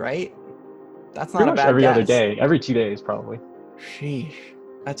bi-weekly, right? That's not a bad every guess. other day, every 2 days probably. Sheesh,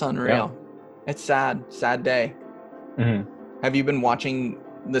 that's unreal. Yeah. It's sad day. Mm-hmm. Have you been watching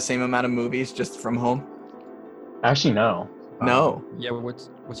the same amount of movies just from home? Actually, no. No. Yeah, what's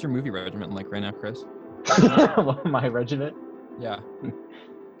your movie regimen like right now, Chris? My regiment? Yeah.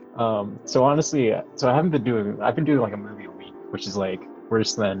 So honestly, I've been doing like a movie a week, which is like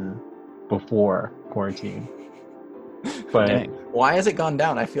worse than before quarantine. But dang. Why has it gone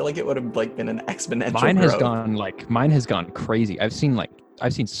down? I feel like it would have like been an exponential growth. Mine has gone crazy. I've seen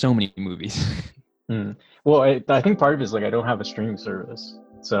so many movies. Well, I think part of it is like I don't have a streaming service,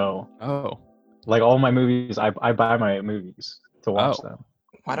 so like all my movies, I buy my movies to watch them.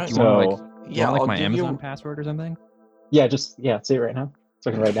 Why don't you want my Amazon password or something? Yeah, say it right now so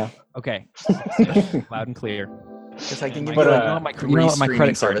I can write down. Okay. Loud and clear. Because I can give you my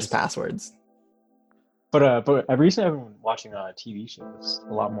credit service passwords. But I recently have been watching TV shows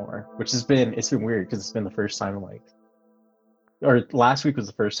a lot more, which it's been weird because it's been the first time or last week was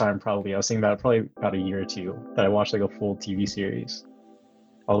the first time probably. I was thinking about a year or two that I watched like a full TV series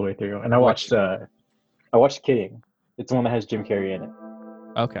all the way through, and I watched Kidding. It's the one that has Jim Carrey in it.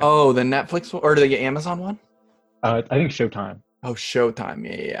 Okay. Oh, the Netflix or the Amazon one? I think Showtime. Oh, Showtime.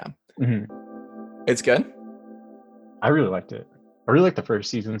 Yeah. Mm-hmm. It's good? I really liked it. I really liked the first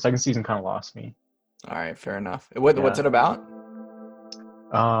season. The second season kind of lost me. All right, fair enough. What's it about?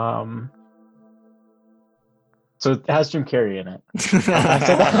 So it has Jim Carrey in it.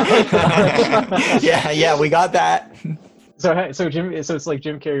 Yeah, we got that. So it's like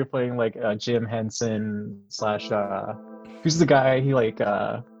Jim Carrey playing like Jim Henson / who's the guy he like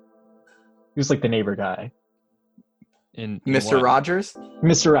who's like the neighbor guy in Mr. Rogers?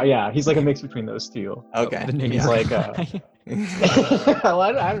 Yeah, he's like a mix between those two. Okay. He's like I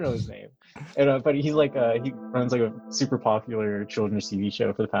don't know his name. And, but he's like he runs like a super popular children's TV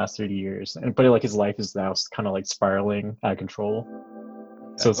show for the past 30 years, but like his life is now kind of like spiraling out of control.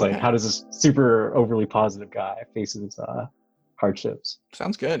 So it's like, how does this super overly positive guy face his hardships?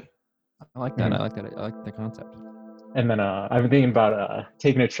 Sounds good. I like that. I like the concept. And then I've been thinking about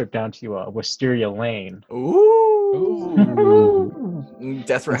taking a trip down to Wisteria Lane. Ooh.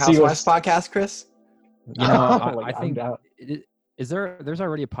 Desperate Housewives podcast, Chris? You know, I think there's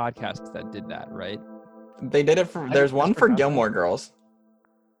already a podcast that did that, right? They did it there's one for Gilmore Girls.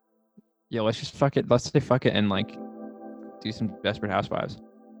 Yeah, let's say fuck it and like do some Desperate Housewives.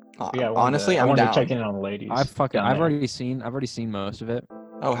 Honestly, I'm down. To check in on the ladies. I've already seen most of it.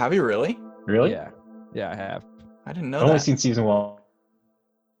 Oh, have you really? Really? Yeah, I have. I didn't know I've only seen season 1.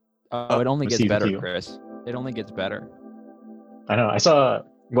 Oh, it only gets better, 2. Chris. It only gets better. I know. I saw.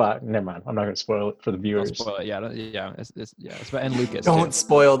 Well, never mind. I'm not going to spoil it for the viewers. Don't spoil it. Yeah. It's and Lucas. Don't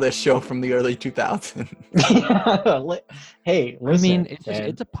spoil this show from the early 2000s. Hey, listen, I mean,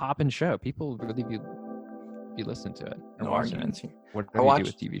 it's a poppin' show. People really be listening to it. No arguments. Whatever you do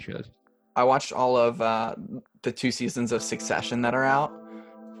with TV shows. I watched all of the 2 seasons of Succession that are out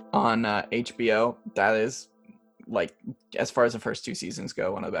on HBO. That is, like, as far as the first 2 seasons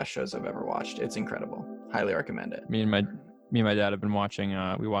go, one of the best shows I've ever watched. It's incredible. Highly recommend it. Me and my dad have been watching.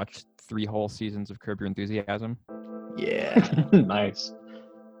 We watched 3 whole seasons of Curb Your Enthusiasm. Yeah. Nice.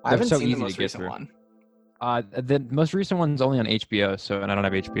 I haven't seen the most recent one. The most recent one's only on HBO, and I don't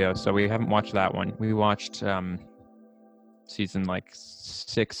have HBO, so we haven't watched that one. We watched season like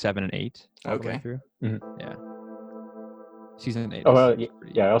 6, 7, and 8. All the way Okay. through. Mhm. Yeah. Season 8. Oh, well, is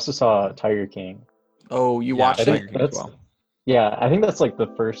pretty- yeah. I also saw Tiger King. Oh, you Yeah, watched I it? think Tiger King as that's well. yeah. I think that's like the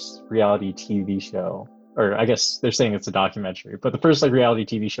first reality TV show, or I guess they're saying it's a documentary, but the first like reality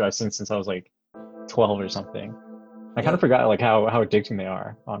TV show I've seen since I was like 12 or something. I kind of forgot like how addicting they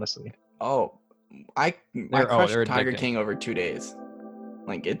are, honestly. Oh, I They're crushed addicting. Tiger King over 2 days.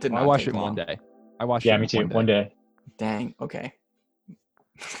 Like it did I not watched take it in long. one day. I watched Yeah, it me in too. one day. Dang. Okay.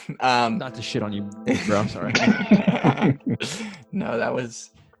 Not to shit on you, bro. I'm sorry. No, that was.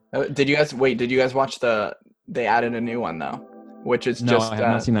 Did you guys wait? Did you guys watch the? They added a new one though, which is No, just. I have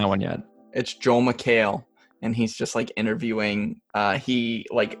not seen that one yet. It's Joel McHale, and he's just like interviewing. He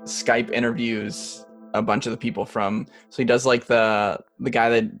like Skype interviews a bunch of the people from. So he does like the guy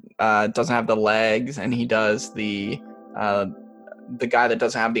that doesn't have the legs, and he does the guy that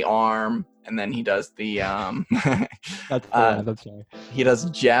doesn't have the arm, and then he does the That's right. he does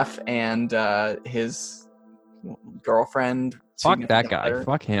Jeff and his girlfriend. Fuck that significant guy. other.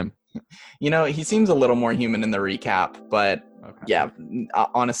 Fuck him. You know, he seems a little more human in the recap, but Okay. yeah,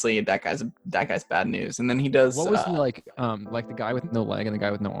 honestly, that guy's bad news. And then he does. What was he like the guy with no leg and the guy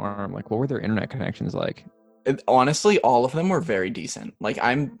with no arm? Like, what were their internet connections like? Honestly, all of them were very decent. Like,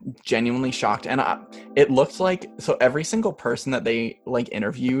 I'm genuinely shocked, and it looked like so every single person that they like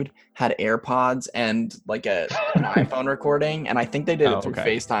interviewed had AirPods and like an iPhone recording, and I think they did it through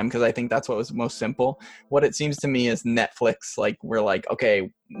FaceTime because I think that's what was most simple. What it seems to me is Netflix. Like, we're like,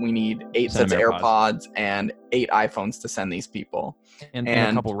 okay, we need 8 sets of AirPods and 8 iPhones to send these people, and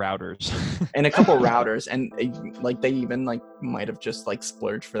a couple routers, and a couple routers, and like they even like might have just like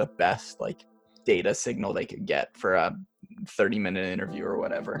splurged for the best like data signal they could get for a 30-minute interview or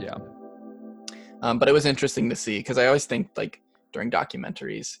whatever. Yeah. But it was interesting to see because I always think like during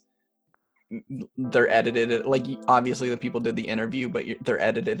documentaries they're edited like obviously the people did the interview, but they're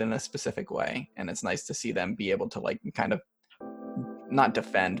edited in a specific way, and it's nice to see them be able to like kind of not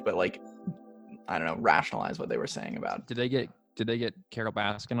defend but like I don't know, rationalize what they were saying about. Did they get Carol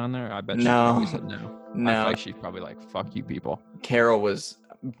Baskin on there? I bet she No. probably said no. No. I feel like she's probably like, fuck you people. Carol was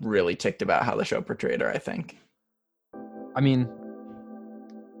really ticked about how the show portrayed her, I think. I mean,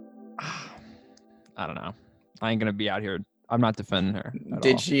 I don't know. I ain't gonna be out here. I'm not defending her.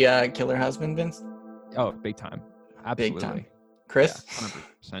 Did she kill her husband, Vince? Oh, big time. Absolutely. Big time. Chris? Yeah,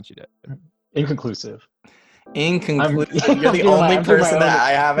 100% she did. Inconclusive. Inconclusive. You're the only person that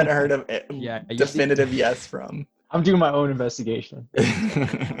I haven't heard of definitive yes from. I'm doing my own investigation.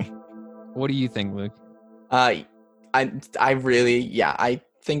 What do you think, Luke? I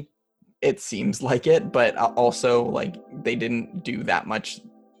think it seems like it, but also like they didn't do that much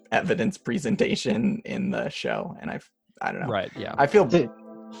evidence presentation in the show, and I don't know. Right, yeah. I feel to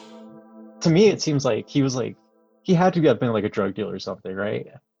me it seems like he had to have been like a drug dealer or something, right?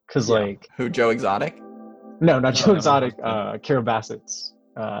 Because like who, Joe Exotic? No, not Joe Exotic. Carol Bassett's.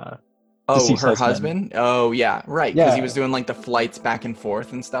 Her husband. Oh yeah, right. Because he was doing like the flights back and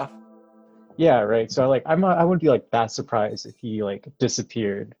forth and stuff. Yeah, right. So like, I wouldn't be like that surprised if he like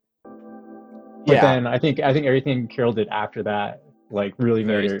disappeared. But then I think everything Carol did after that like really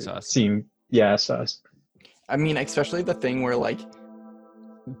made her seem sus. I mean, especially the thing where like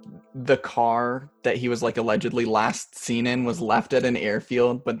the car that he was like allegedly last seen in was left at an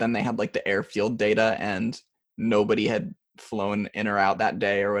airfield, but then they had like the airfield data and nobody had flown in or out that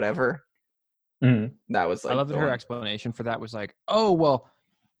day or whatever. Mm-hmm. That was like I love that her explanation for that was like, oh well,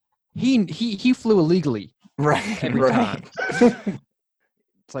 he flew illegally. Right. Every time.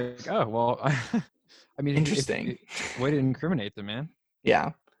 It's like, oh well, I mean, interesting. Way to incriminate them, man.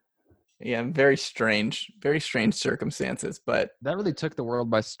 Yeah, very strange circumstances, but that really took the world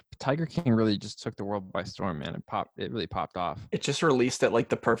by Tiger King. Really just took the world by storm, man. It really popped off. It just released at like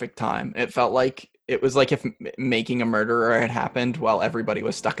the perfect time. It felt like it was like if Making a Murderer had happened while everybody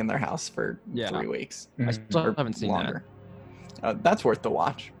was stuck in their house for 3 weeks. I still haven't seen longer. That's worth the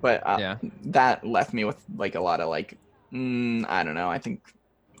watch, but that left me with like a lot of like, I don't know. I think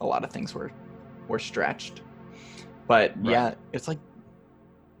a lot of things were stretched, but yeah, it's like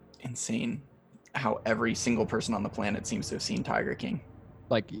insane how every single person on the planet seems to have seen Tiger King.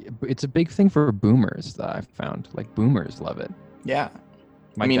 Like, it's a big thing for boomers that I've found. Like, boomers love it. Yeah.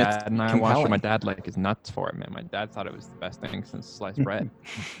 My dad and I watched it. My dad like is nuts for it, man. My dad thought it was the best thing since sliced bread.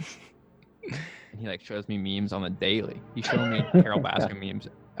 And he like shows me memes on the daily. He's showing me Carol Baskin memes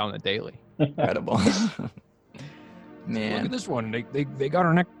on the daily. Incredible. Man, look at this one. They got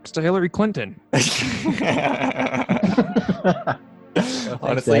her next to Hillary Clinton.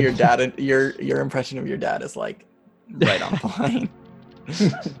 Honestly, Dad. your dad, your impression of your dad is like right on point.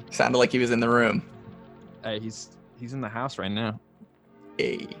 Sounded like he was in the room. Hey, he's in the house right now.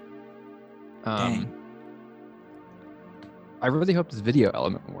 Hey. Dang. I really hope this video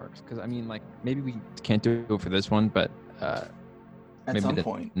element works, because I mean, like, maybe we can't do it for this one, but At maybe some the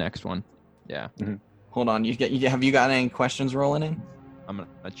point. next one. Yeah. Mm-hmm. Hold on. Have you got any questions rolling in? I'm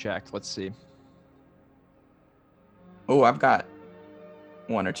gonna check. Let's see. Oh, I've got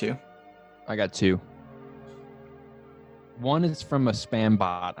one or two. I got two. One is from a spam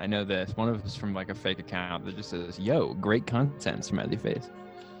bot. I know this. One of them is from like a fake account that just says, "Yo, great content," smiley face.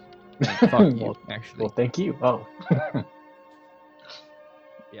 Like, fuck you, actually. Well, thank you. Oh.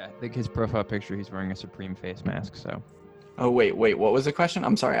 Yeah, I think his profile picture, he's wearing a Supreme face mask. So. Oh, wait. What was the question?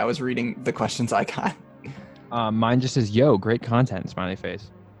 I'm sorry. I was reading the questions I got. Mine just says, "Yo, great content," smiley face.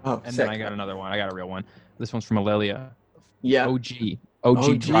 Oh, And sick. then I got another one. I got a real one. This one's from Alelia. Yeah.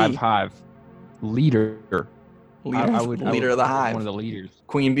 OG Drive Hive. Leader. Leader of the Hive. One of the leaders.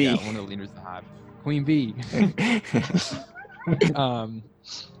 Queen Bee. Yeah, one of the leaders of the Hive. Queen Bee.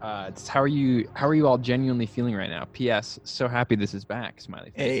 How are you all genuinely feeling right now? P.S. So happy this is back.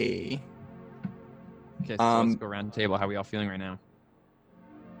 Smiley face. Hey. Okay, so let's go around the table. How are we all feeling right now?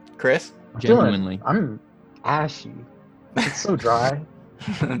 Chris? Genuinely. I'm ashy. It's so dry.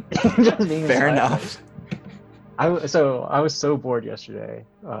 Fair enough. I was so bored yesterday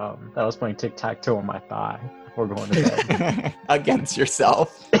that I was playing tic-tac-toe on my thigh before going to bed. Against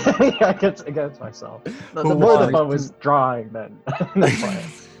yourself. Yeah, against myself. The more the fun was drawing than playing.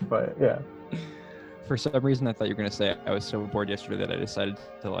 But yeah. For some reason, I thought you were gonna say I was so bored yesterday that I decided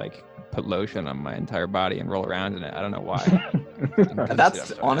to like put lotion on my entire body and roll around in it. I don't know why.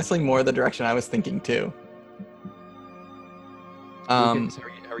 That's honestly more the direction I was thinking too. How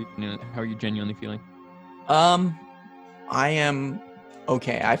are you genuinely feeling? I am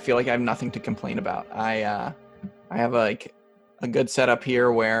okay. I feel like I have nothing to complain about. I have like a good setup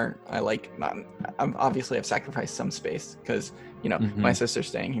here where I'm obviously I've sacrificed some space because my sister's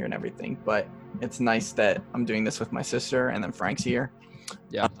staying here and everything, but it's nice that I'm doing this with my sister and then Frank's here.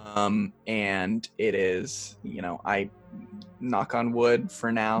 Yeah. And it is, I knock on wood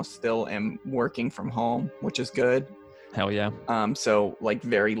for now still am working from home, which is good. Hell yeah. So like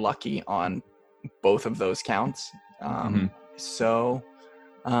very lucky on both of those counts. So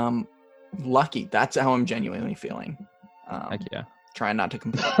lucky. That's how I'm genuinely feeling. Heck yeah. Trying not to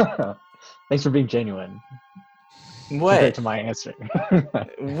complain. Thanks for being genuine. What? Compared to my answer.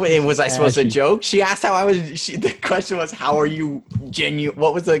 Wait, was I supposed to joke? She asked how I was. The question was, "How are you genuine?"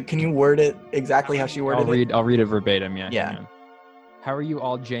 What was the? Can you word it exactly how she worded it? I'll read it verbatim. Yeah. Yeah. How are you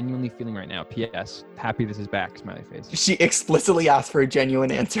all genuinely feeling right now? P.S. Happy this is back. Smiley face. She explicitly asked for a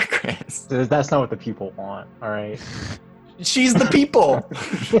genuine answer, Chris. That's not what the people want. All right. She's the people.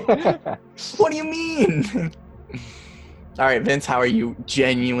 What do you mean? All right, Vince. How are you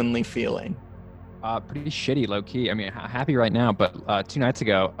genuinely feeling? Pretty shitty, low key. I mean, happy right now, but 2 nights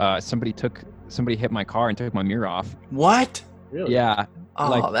ago, somebody hit my car and took my mirror off. What? Really? Yeah.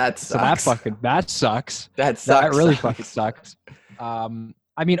 Oh, that sucks. So that sucks. That sucks. That really fucking sucks. I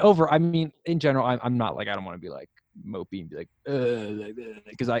mean, in general, I'm not like, I don't want to be like mopey and be like,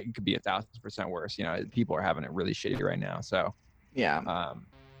 because it could be 1,000% worse. People are having it really shitty right now. So yeah.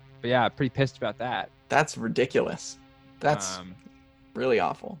 But yeah, pretty pissed about that. That's ridiculous. That's really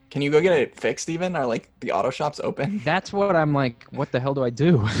awful. Can you go get it fixed even? Are like the auto shops open? That's what I'm like, what the hell do I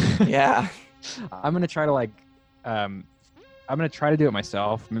do? Yeah. I'm going to try to like, I'm going to try to do it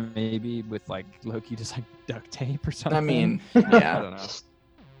myself, maybe with like low-key just like duct tape or something. I mean, yeah. I don't know.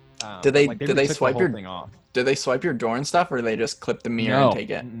 Did they swipe your thing off? Did they swipe your door and stuff, or they just clip the mirror and take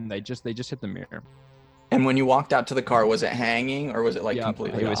it? They just hit the mirror. And when you walked out to the car, was it hanging or was it like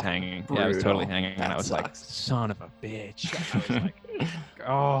completely it was off? hanging. Brutal. Yeah, it was totally hanging. That and I was sucks. like, son of a bitch. I was like,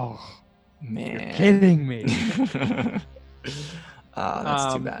 oh, man. you're kidding me.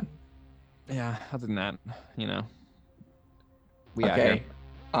 That's too bad. Yeah, other than that, we out Okay. here.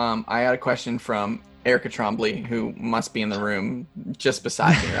 I got a question from Erica Trombley, who must be in the room just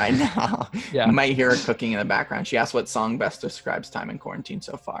beside me right now. Yeah. You might hear her cooking in the background. She asked what song best describes time in quarantine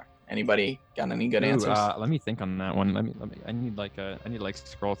so far. Anybody got any good answers? Let me think on that one. Let me. I need to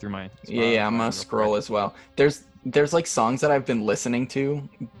scroll through my. Yeah, I'm gonna scroll as well. There's like songs that I've been listening to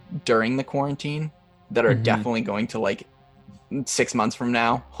during the quarantine that are definitely going to like 6 months from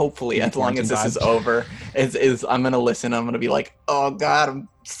now. Hopefully, as long as this is over, is I'm gonna listen. I'm gonna be like, oh god, I'm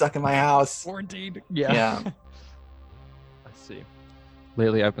stuck in my house. Quarantine. Yeah. Let's see.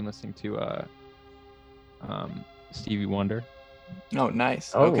 Lately, I've been listening to Stevie Wonder. Oh,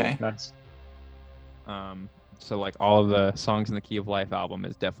 nice. Oh, okay. Nice. So like all of the Songs in the Key of Life album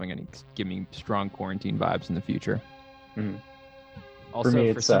is definitely going to give me strong quarantine vibes in the future. Mm-hmm. Also, for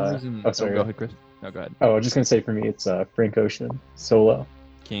me, for it's some reason, oh, sorry, go ahead, Chris. No, go ahead. Oh, I was just gonna say for me, it's Frank Ocean Solo.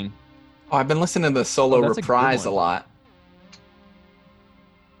 King. Oh, I've been listening to the solo that's a good reprise a one. lot.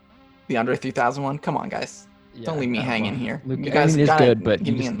 The Andre 3000 one. Come on, guys. Yeah, Don't leave me hanging here. Luke, You guys I mean, it's gotta good, but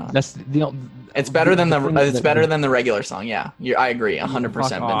give you me a just, nod. that's It's better than thing it's that- better than the regular song. Yeah, I agree, 100%,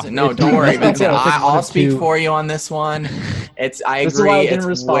 fuck off. Vincent. No, It's- don't worry, that's Vincent. like one I'll of speak two- for you on this one. I This is why I agree.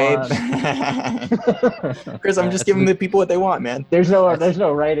 didn't It's way. respond. Chris, I'm just giving the people what they want, man. There's no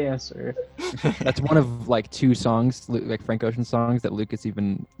right answer. That's one of like two songs, like Frank Ocean songs, that Lucas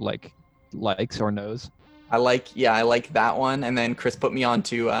even likes or knows. I like that one, and then Chris put me on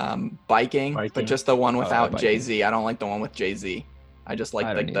to biking, but just the one without Jay-Z. I don't like the one with Jay-Z. I just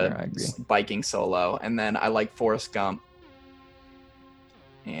like the biking solo, and then I like Forrest Gump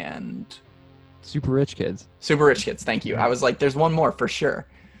and Super Rich Kids. Super Rich Kids. Thank you. I was like, there's one more for sure,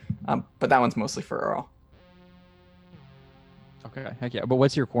 but that one's mostly for Earl. Okay, heck yeah. But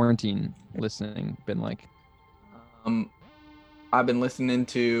what's your quarantine listening been like? I've been listening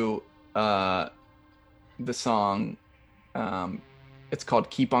to the song. It's called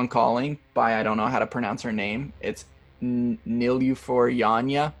 "Keep on Calling" by, I don't know how to pronounce her name. It's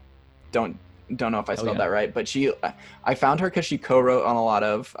Nilüfer. Don't know if I spelled that right, but I found her because she co-wrote on a lot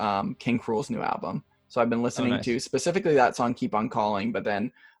of King Cruel's new album. So I've been listening to specifically that song "Keep on Calling," but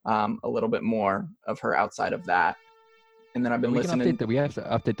then a little bit more of her outside of that. And then I've been listening. We have to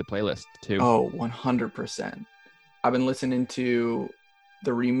update the playlist too. Oh, 100%. I've been listening to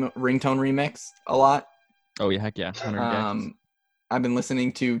the ringtone remix a lot. Oh yeah, heck yeah. I've been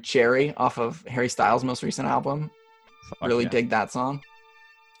listening to Cherry off of Harry Styles' most recent album. Really dig that song.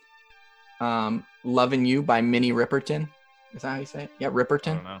 Lovin' You by Minnie Riperton. Is that how you say it? Yeah,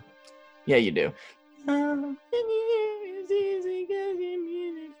 Riperton. I don't know. Yeah, you do.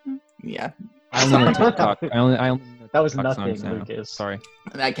 Yeah. I only know TikTok. I only know that was TikTok nothing, songs now. Lucas. Sorry.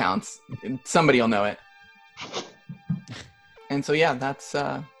 That counts. Somebody will know it. And so yeah, that's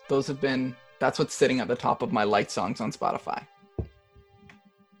what's sitting at the top of my liked songs on Spotify.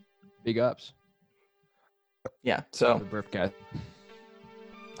 Big ups. Yeah, so The burp guy.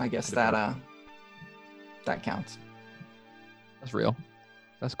 I guess that counts. That's real.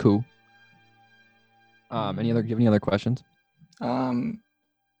 That's cool. Do you have any other questions? No,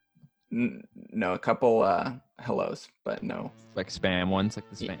 a couple hellos, but no. Like spam ones, like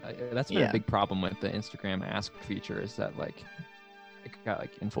the spam. That's been a big problem with the Instagram Ask feature, is that like it got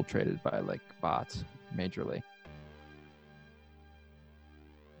like infiltrated by like bots majorly.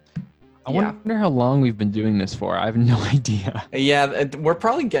 I wonder how long we've been doing this for. I have no idea. Yeah, we're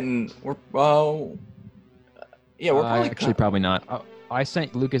probably probably actually probably not. I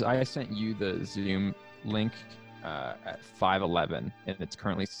sent you the Zoom link at 5:11, and it's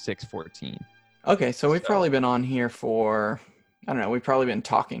currently 6:14. Okay, so we've probably been on here for, I don't know, we've probably been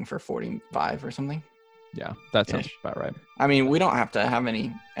talking for 45 or something. Yeah, that sounds about right. I mean, we don't have to have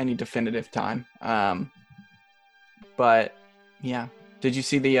any definitive time. But yeah, did you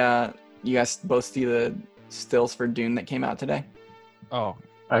see you guys both see the stills for Dune that came out today? Oh,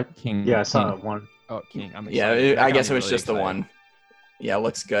 King. Yeah, I saw one. Oh, King. I'm excited. I guess it was really just the one. Yeah, it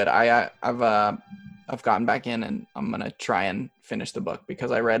looks good. I've gotten back in, and I'm gonna try and finish the book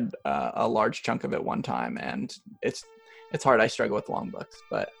because I read a large chunk of it one time, and it's hard. I struggle with long books,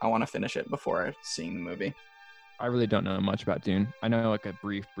 but I want to finish it before seeing the movie. I really don't know much about Dune. I know like a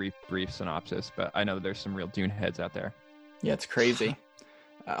brief synopsis, but I know that there's some real Dune heads out there. Yeah, it's crazy.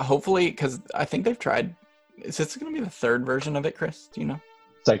 Hopefully, because I think they've tried. Is this going to be the third version of it, Chris? Do you know?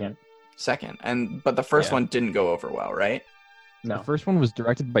 Second, but the first one didn't go over well, right? No. The first one was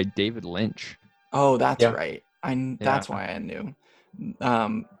directed by David Lynch. Oh, that's right. That's why I knew.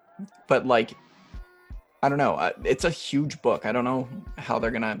 But like, I don't know. It's a huge book. I don't know how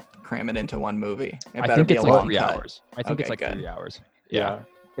they're gonna cram it into one movie. I think it's like 3 hours. I think it's like 3 hours. Yeah.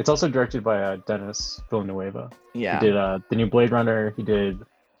 It's also directed by Denis Villeneuve. Yeah. He did the new Blade Runner. He did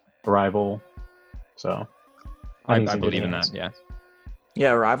Arrival. So I believe in that. Yeah.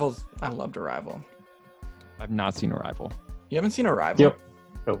 Yeah, Arrival's. I loved Arrival. I've not seen Arrival. You haven't seen Arrival? Yep.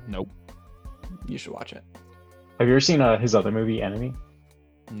 Oh. Nope. You should watch it. Have you ever seen his other movie, Enemy?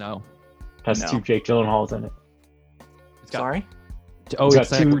 No. Has two Jake Gyllenhaals in it. Sorry? Oh,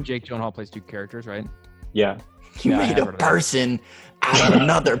 it's like where Jake Gyllenhaal plays two characters, right? Yeah. You made a person out of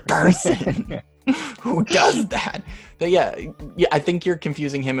another person. Who does that? But yeah, I think you're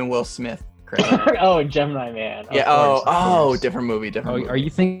confusing him and Will Smith, Chris. Oh, Gemini Man. Yeah. Of course. Different movie. Movie. Are you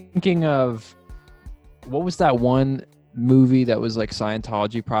thinking of what was that one movie that was like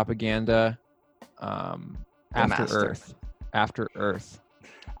Scientology propaganda? The master. After Earth.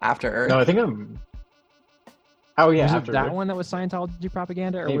 After Earth. No, I think I'm. Oh yeah, Was it After that Earth. one that was Scientology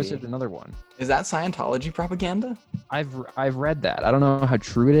propaganda, or was Maybe. it another one? Is that Scientology propaganda? I've read that. I don't know how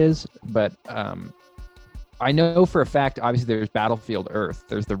true it is, but I know for a fact. Obviously, there's Battlefield Earth.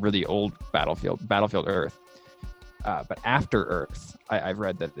 There's the really old Battlefield Earth. But After Earth, I've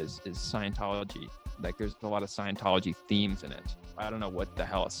read that is Scientology. Like, there's a lot of Scientology themes in it. I don't know what the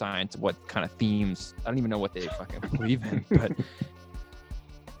hell what kind of themes. I don't even know what they fucking believe in. But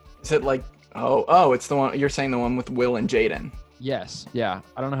Is it like, oh, it's the one, you're saying the one with Will and Jaden. yes, yeah.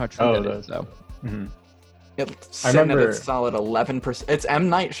 I don't know how true that is, though. Mm-hmm. It's sitting at a solid 11%. It's M.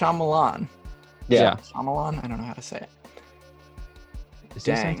 Night Shyamalan. Yeah. Shyamalan? I don't know how to say it. Is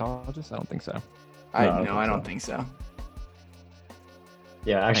he a Dang. Scientologist? I don't think so. I don't think so.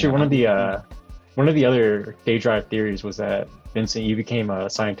 Yeah, actually, one of the other day drive theories was that Vincent, you became a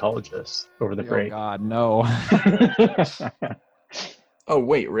Scientologist over the break. Oh God, no. Oh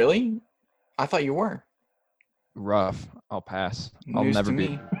wait, really? I thought you were. Rough. I'll pass. I'll News never to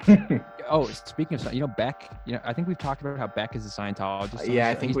be. me. Oh, speaking of, Beck. I think we've talked about how Beck is a Scientologist. Yeah,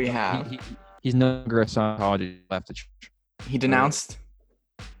 I think we have. He's no longer a Scientologist. Left the church. He denounced.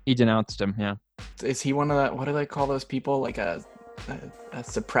 He denounced him. Yeah. Is he one of the? What do they call those people? Like a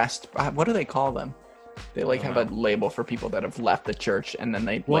suppressed. What do they call them? They like have a label for people that have left the church and then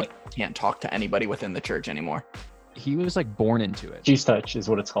they like can't talk to anybody within the church anymore. He was like born into it. Cheese touch is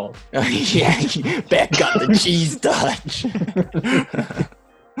what it's called. Yeah, Beck got the cheese touch.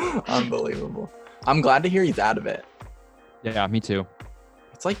 Unbelievable. I'm glad to hear he's out of it. Yeah, me too.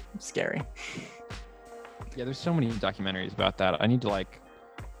 It's like scary. Yeah, there's so many documentaries about that. I need to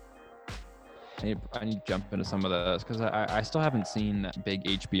jump into some of those because I still haven't seen that big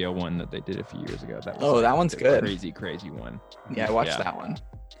HBO one that they did a few years ago. That was that one's good. Crazy one. Yeah, I watched that one.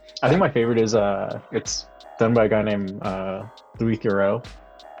 I think my favorite is it's done by a guy named Louis Theroux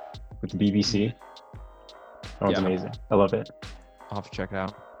with the BBC. That one's amazing. I love it. I'll have to check it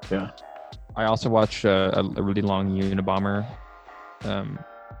out. Yeah. I also watched a really long Unabomber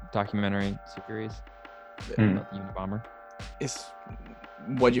documentary series. About the Unabomber.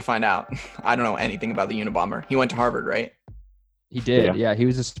 What'd you find out? I don't know anything about the Unabomber. He went to Harvard, right? He did. Yeah, he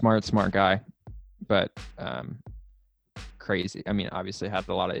was a smart guy, but crazy. I mean, obviously had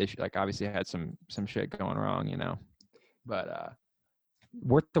a lot of issues. Like, obviously had some shit going wrong, But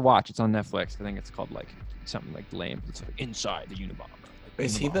worth the watch. It's on Netflix. I think it's called like something like lame. It's like Inside the Unabomber. Like,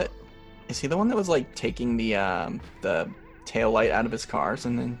 Is he the one that was like taking the tail light out of his cars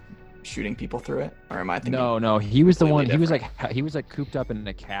and then shooting people through it? Or am I thinking? No. He was the one. Different? He was like cooped up in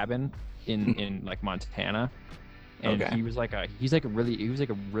a cabin in like Montana, and he was like a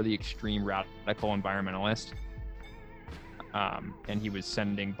really extreme radical environmentalist. And he was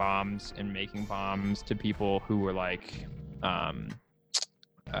sending bombs and making bombs to people who were like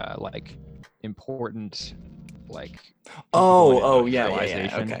important, like. Yeah.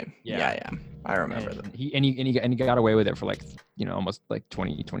 Okay. Yeah. I remember them. He got away with it for like almost like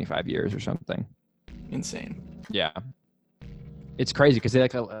 25 years or something. Insane. Yeah, it's crazy because they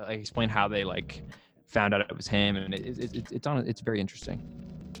like explain how they like found out it was him, and it's very interesting.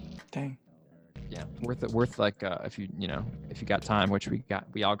 Dang. Yeah, worth like if you got time, which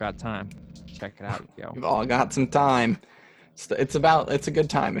we all got time, check it out. Yo. We've all got some time. It's a good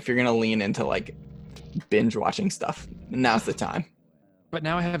time if you're gonna lean into like binge watching stuff. Now's the time. But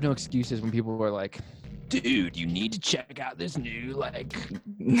now I have no excuses when people are like, dude, you need to check out this new like.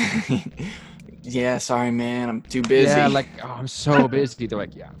 Yeah, sorry, man, I'm too busy. Yeah, like, oh, I'm so busy. They're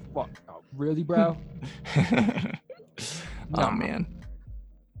like, yeah, fuck, oh, really, bro? Oh man,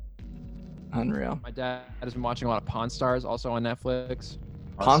 unreal. My dad has been watching a lot of Pawn Stars, also on Netflix.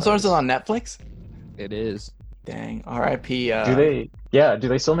 Pawn Stars is on Netflix? It is. Dang. R.I.P. Do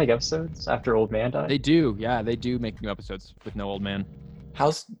they still make episodes after Old Man died? They do. Yeah, they do make new episodes with no old man.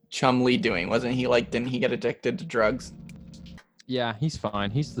 How's Chum Lee doing? Didn't he get addicted to drugs? Yeah, he's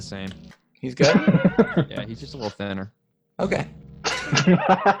fine. He's the same. He's good? Yeah, he's just a little thinner. Okay.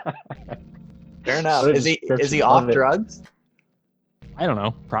 Fair enough. Is he off drugs? I don't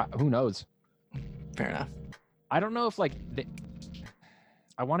know. Who knows? Fair enough. I don't know if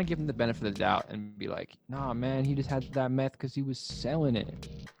I want to give him the benefit of the doubt and be like, nah, man, he just had that meth because he was selling it.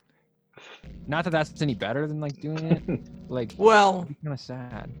 Not that that's any better than like doing it. Like, well, kind of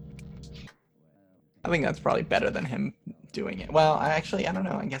sad. I think that's probably better than him doing it. Well, I don't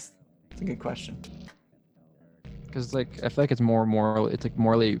know. I guess it's a good question. Because like I feel like it's like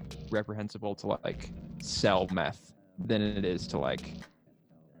morally reprehensible to like sell meth than it is to like,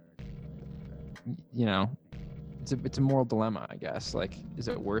 it's a moral dilemma, I guess. Like, is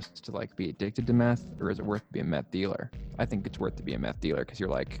it worse to like be addicted to meth, or is it worth to be a meth dealer? I think it's worth to be a meth dealer because you're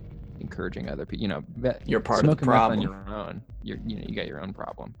like encouraging other people. You know, you're part of the problem. Smoking meth on your own, you got your own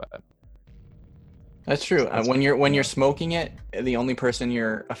problem. But that's true. When you're smoking it, the only person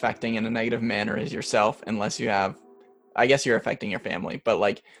you're affecting in a negative manner is yourself, unless you have. I guess you're affecting your family, but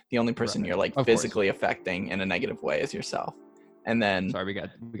like the only person you're like physically affecting in a negative way is yourself. And then sorry,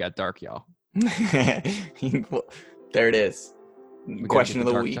 we got dark, y'all. There it is. Question of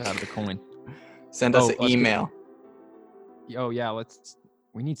the week. Out of the coin. Send us an email.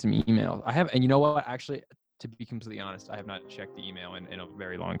 We need some emails. And you know what? Actually, to be completely honest, I have not checked the email in a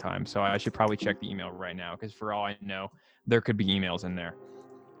very long time. So I should probably check the email right now, because for all I know, there could be emails in there.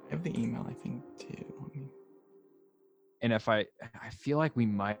 I have the email, I think, too. And if I feel like we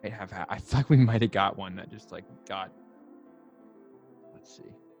might have got one that just like got. Let's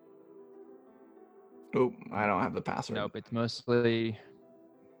see. Oh, I don't have the password. Nope, it's mostly.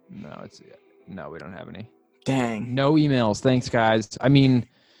 No, we don't have any. Dang. No emails. Thanks, guys. I mean,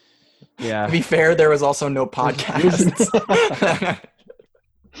 yeah. To be fair, there was also no podcasts.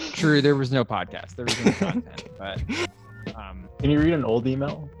 True, there was no podcast. There was no content. But can you read an old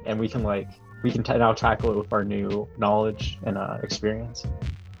email, and we can now tackle it with our new knowledge and experience?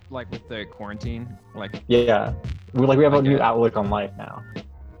 Like with the quarantine, like we have a new outlook on life now.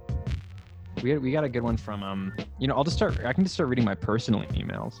 We got a good one from I can just start reading my personal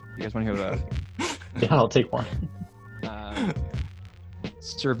emails. You guys want to hear that? Yeah, I'll take one.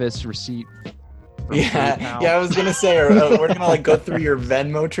 Service receipt. Yeah, I was gonna say, we're gonna like go through your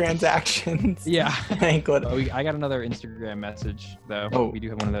Venmo transactions. Yeah. I got another Instagram message though. Oh. We do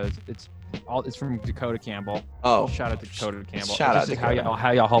have one of those. It's from Dakota Campbell. Oh, shout out to Dakota Campbell. Shout out to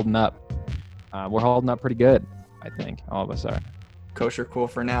how y'all holding up. We're holding up pretty good, I think. All of us are. Kosher cool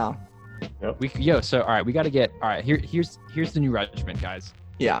for now. Yep. So all right, we got to get. All right, here's the new regiment, guys.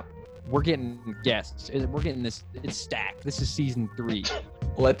 Yeah. We're getting guests. We're getting this. It's stacked. This is season 3.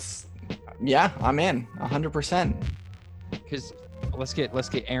 Yeah, I'm in 100%. Because let's get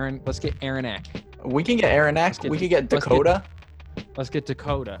Aaron. Let's get Aaron Eck. We can get Aaron Eck. We could get Dakota. Let's get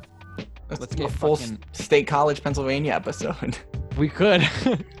Dakota. Let's get a full State College, Pennsylvania episode. We could.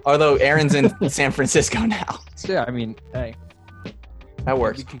 Although Aaron's in San Francisco now. Yeah, I mean, hey. That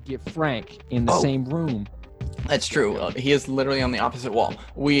works. We could get Frank in the same room. That's true. He is literally on the opposite wall.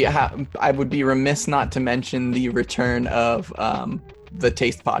 I would be remiss not to mention the return of the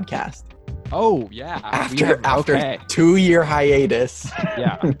Taste Podcast. Oh yeah. After 2-year hiatus.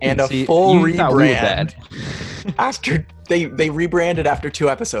 Yeah. And a full rebrand. After they rebranded after 2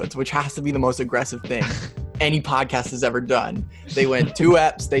 episodes, which has to be the most aggressive thing any podcast has ever done. They went 2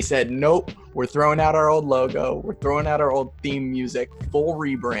 eps. They said, nope, we're throwing out our old logo. We're throwing out our old theme music. Full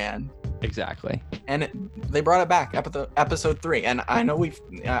rebrand. Exactly. And they brought it back, episode 3. And I know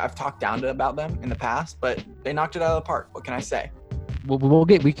I've talked down about them in the past, but they knocked it out of the park. What can I say? Well,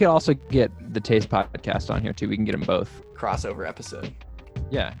 we could also get the Taste Podcast on here too. We can get them both. Crossover episode.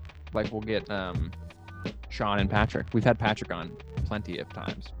 Yeah, like we'll get Sean and Patrick. We've had Patrick on plenty of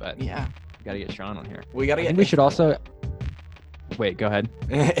times, but yeah, we got to get Sean on here. We should also. Wait, go ahead.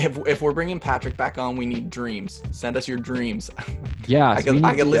 If we're bringing Patrick back on, we need dreams. Send us your dreams. Yeah, I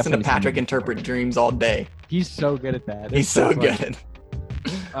could listen to Patrick interpret dreams all day. He's so good at that. He's so good.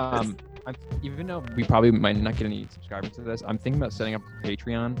 Even though we probably might not get any subscribers to this, I'm thinking about setting up a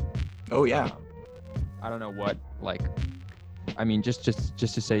Patreon. Oh yeah. I don't know what, like, I mean, just to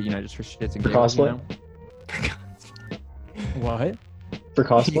say, just for shits and giggles. For cosplay. What? For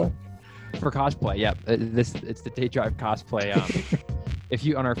cosplay. For cosplay, yeah. It's the Day Drive cosplay. If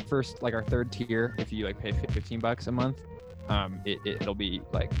you on our 3rd tier, if you pay $15 a month, it'll be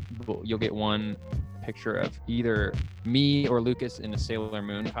like you'll get one picture of either me or Lucas in a Sailor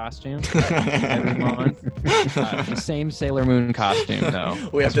Moon costume every month. The same Sailor Moon costume, though.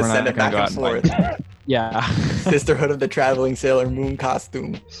 We have to send it back and forth. Yeah. Sisterhood of the Traveling Sailor Moon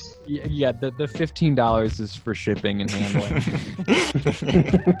costume. Yeah, the $15 is for shipping and handling.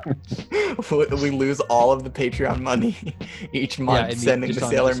 We lose all of the Patreon money each month sending the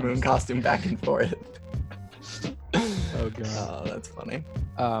Sailor Moon costume back and forth. Oh god. Oh, that's funny.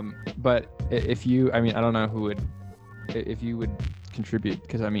 But if you, I don't know if you would contribute,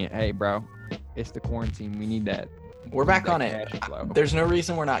 because hey bro, it's the quarantine. We need that. We're back on it. There's no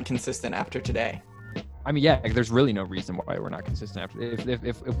reason we're not consistent after today. There's really no reason why we're not consistent after.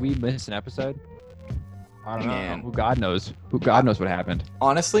 If we miss an episode, I don't know. Who God knows what happened.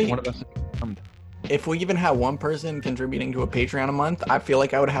 Honestly, one of us. If we even had one person contributing to a Patreon a month, I feel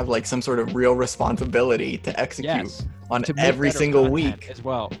like I would have some sort of real responsibility to execute on every single week as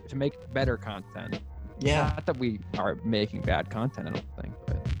well, to make better content. Yeah. Not that we are making bad content, I don't think.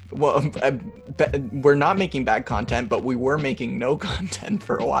 But Well, we're not making bad content, but we were making no content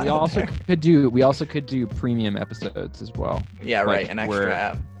for a while. We also could do premium episodes as well. Yeah, right. An extra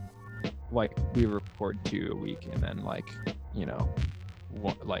app. Like we record 2 a week, and then like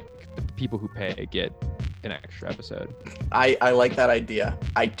like the people who pay get an extra episode. I like that idea.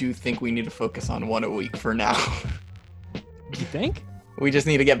 I do think we need to focus on 1 a week for now. You think? We just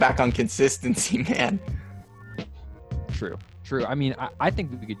need to get back on consistency, man. True. I mean, I think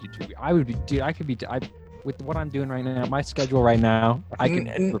we could do 2. I would be, dude. I could be. With what I'm doing right now, my schedule right now, I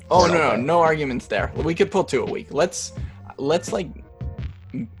can. No arguments there. We could pull 2 a week. Let's like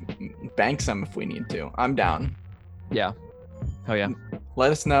bank some if we need to. I'm down. Yeah. Hell yeah.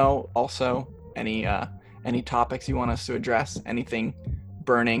 Let us know also any topics you want us to address. Anything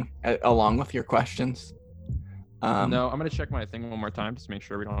burning along with your questions. No, I'm gonna check my thing one more time just to make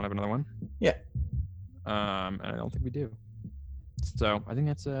sure we don't have another one. Yeah. And I don't think we do. So I think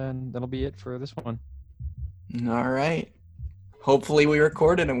that'll be it for this one. All right. Hopefully we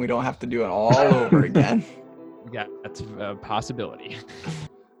recorded and we don't have to do it all over again. Yeah, that's a possibility.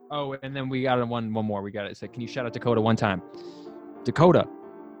 Oh, and then we got one more. We got it. So can you shout out Dakota one time? Dakota.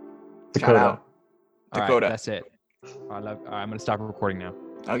 Shout out. All Dakota. Right, that's it. I'm gonna stop recording now.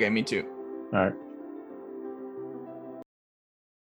 Okay, me too. All right.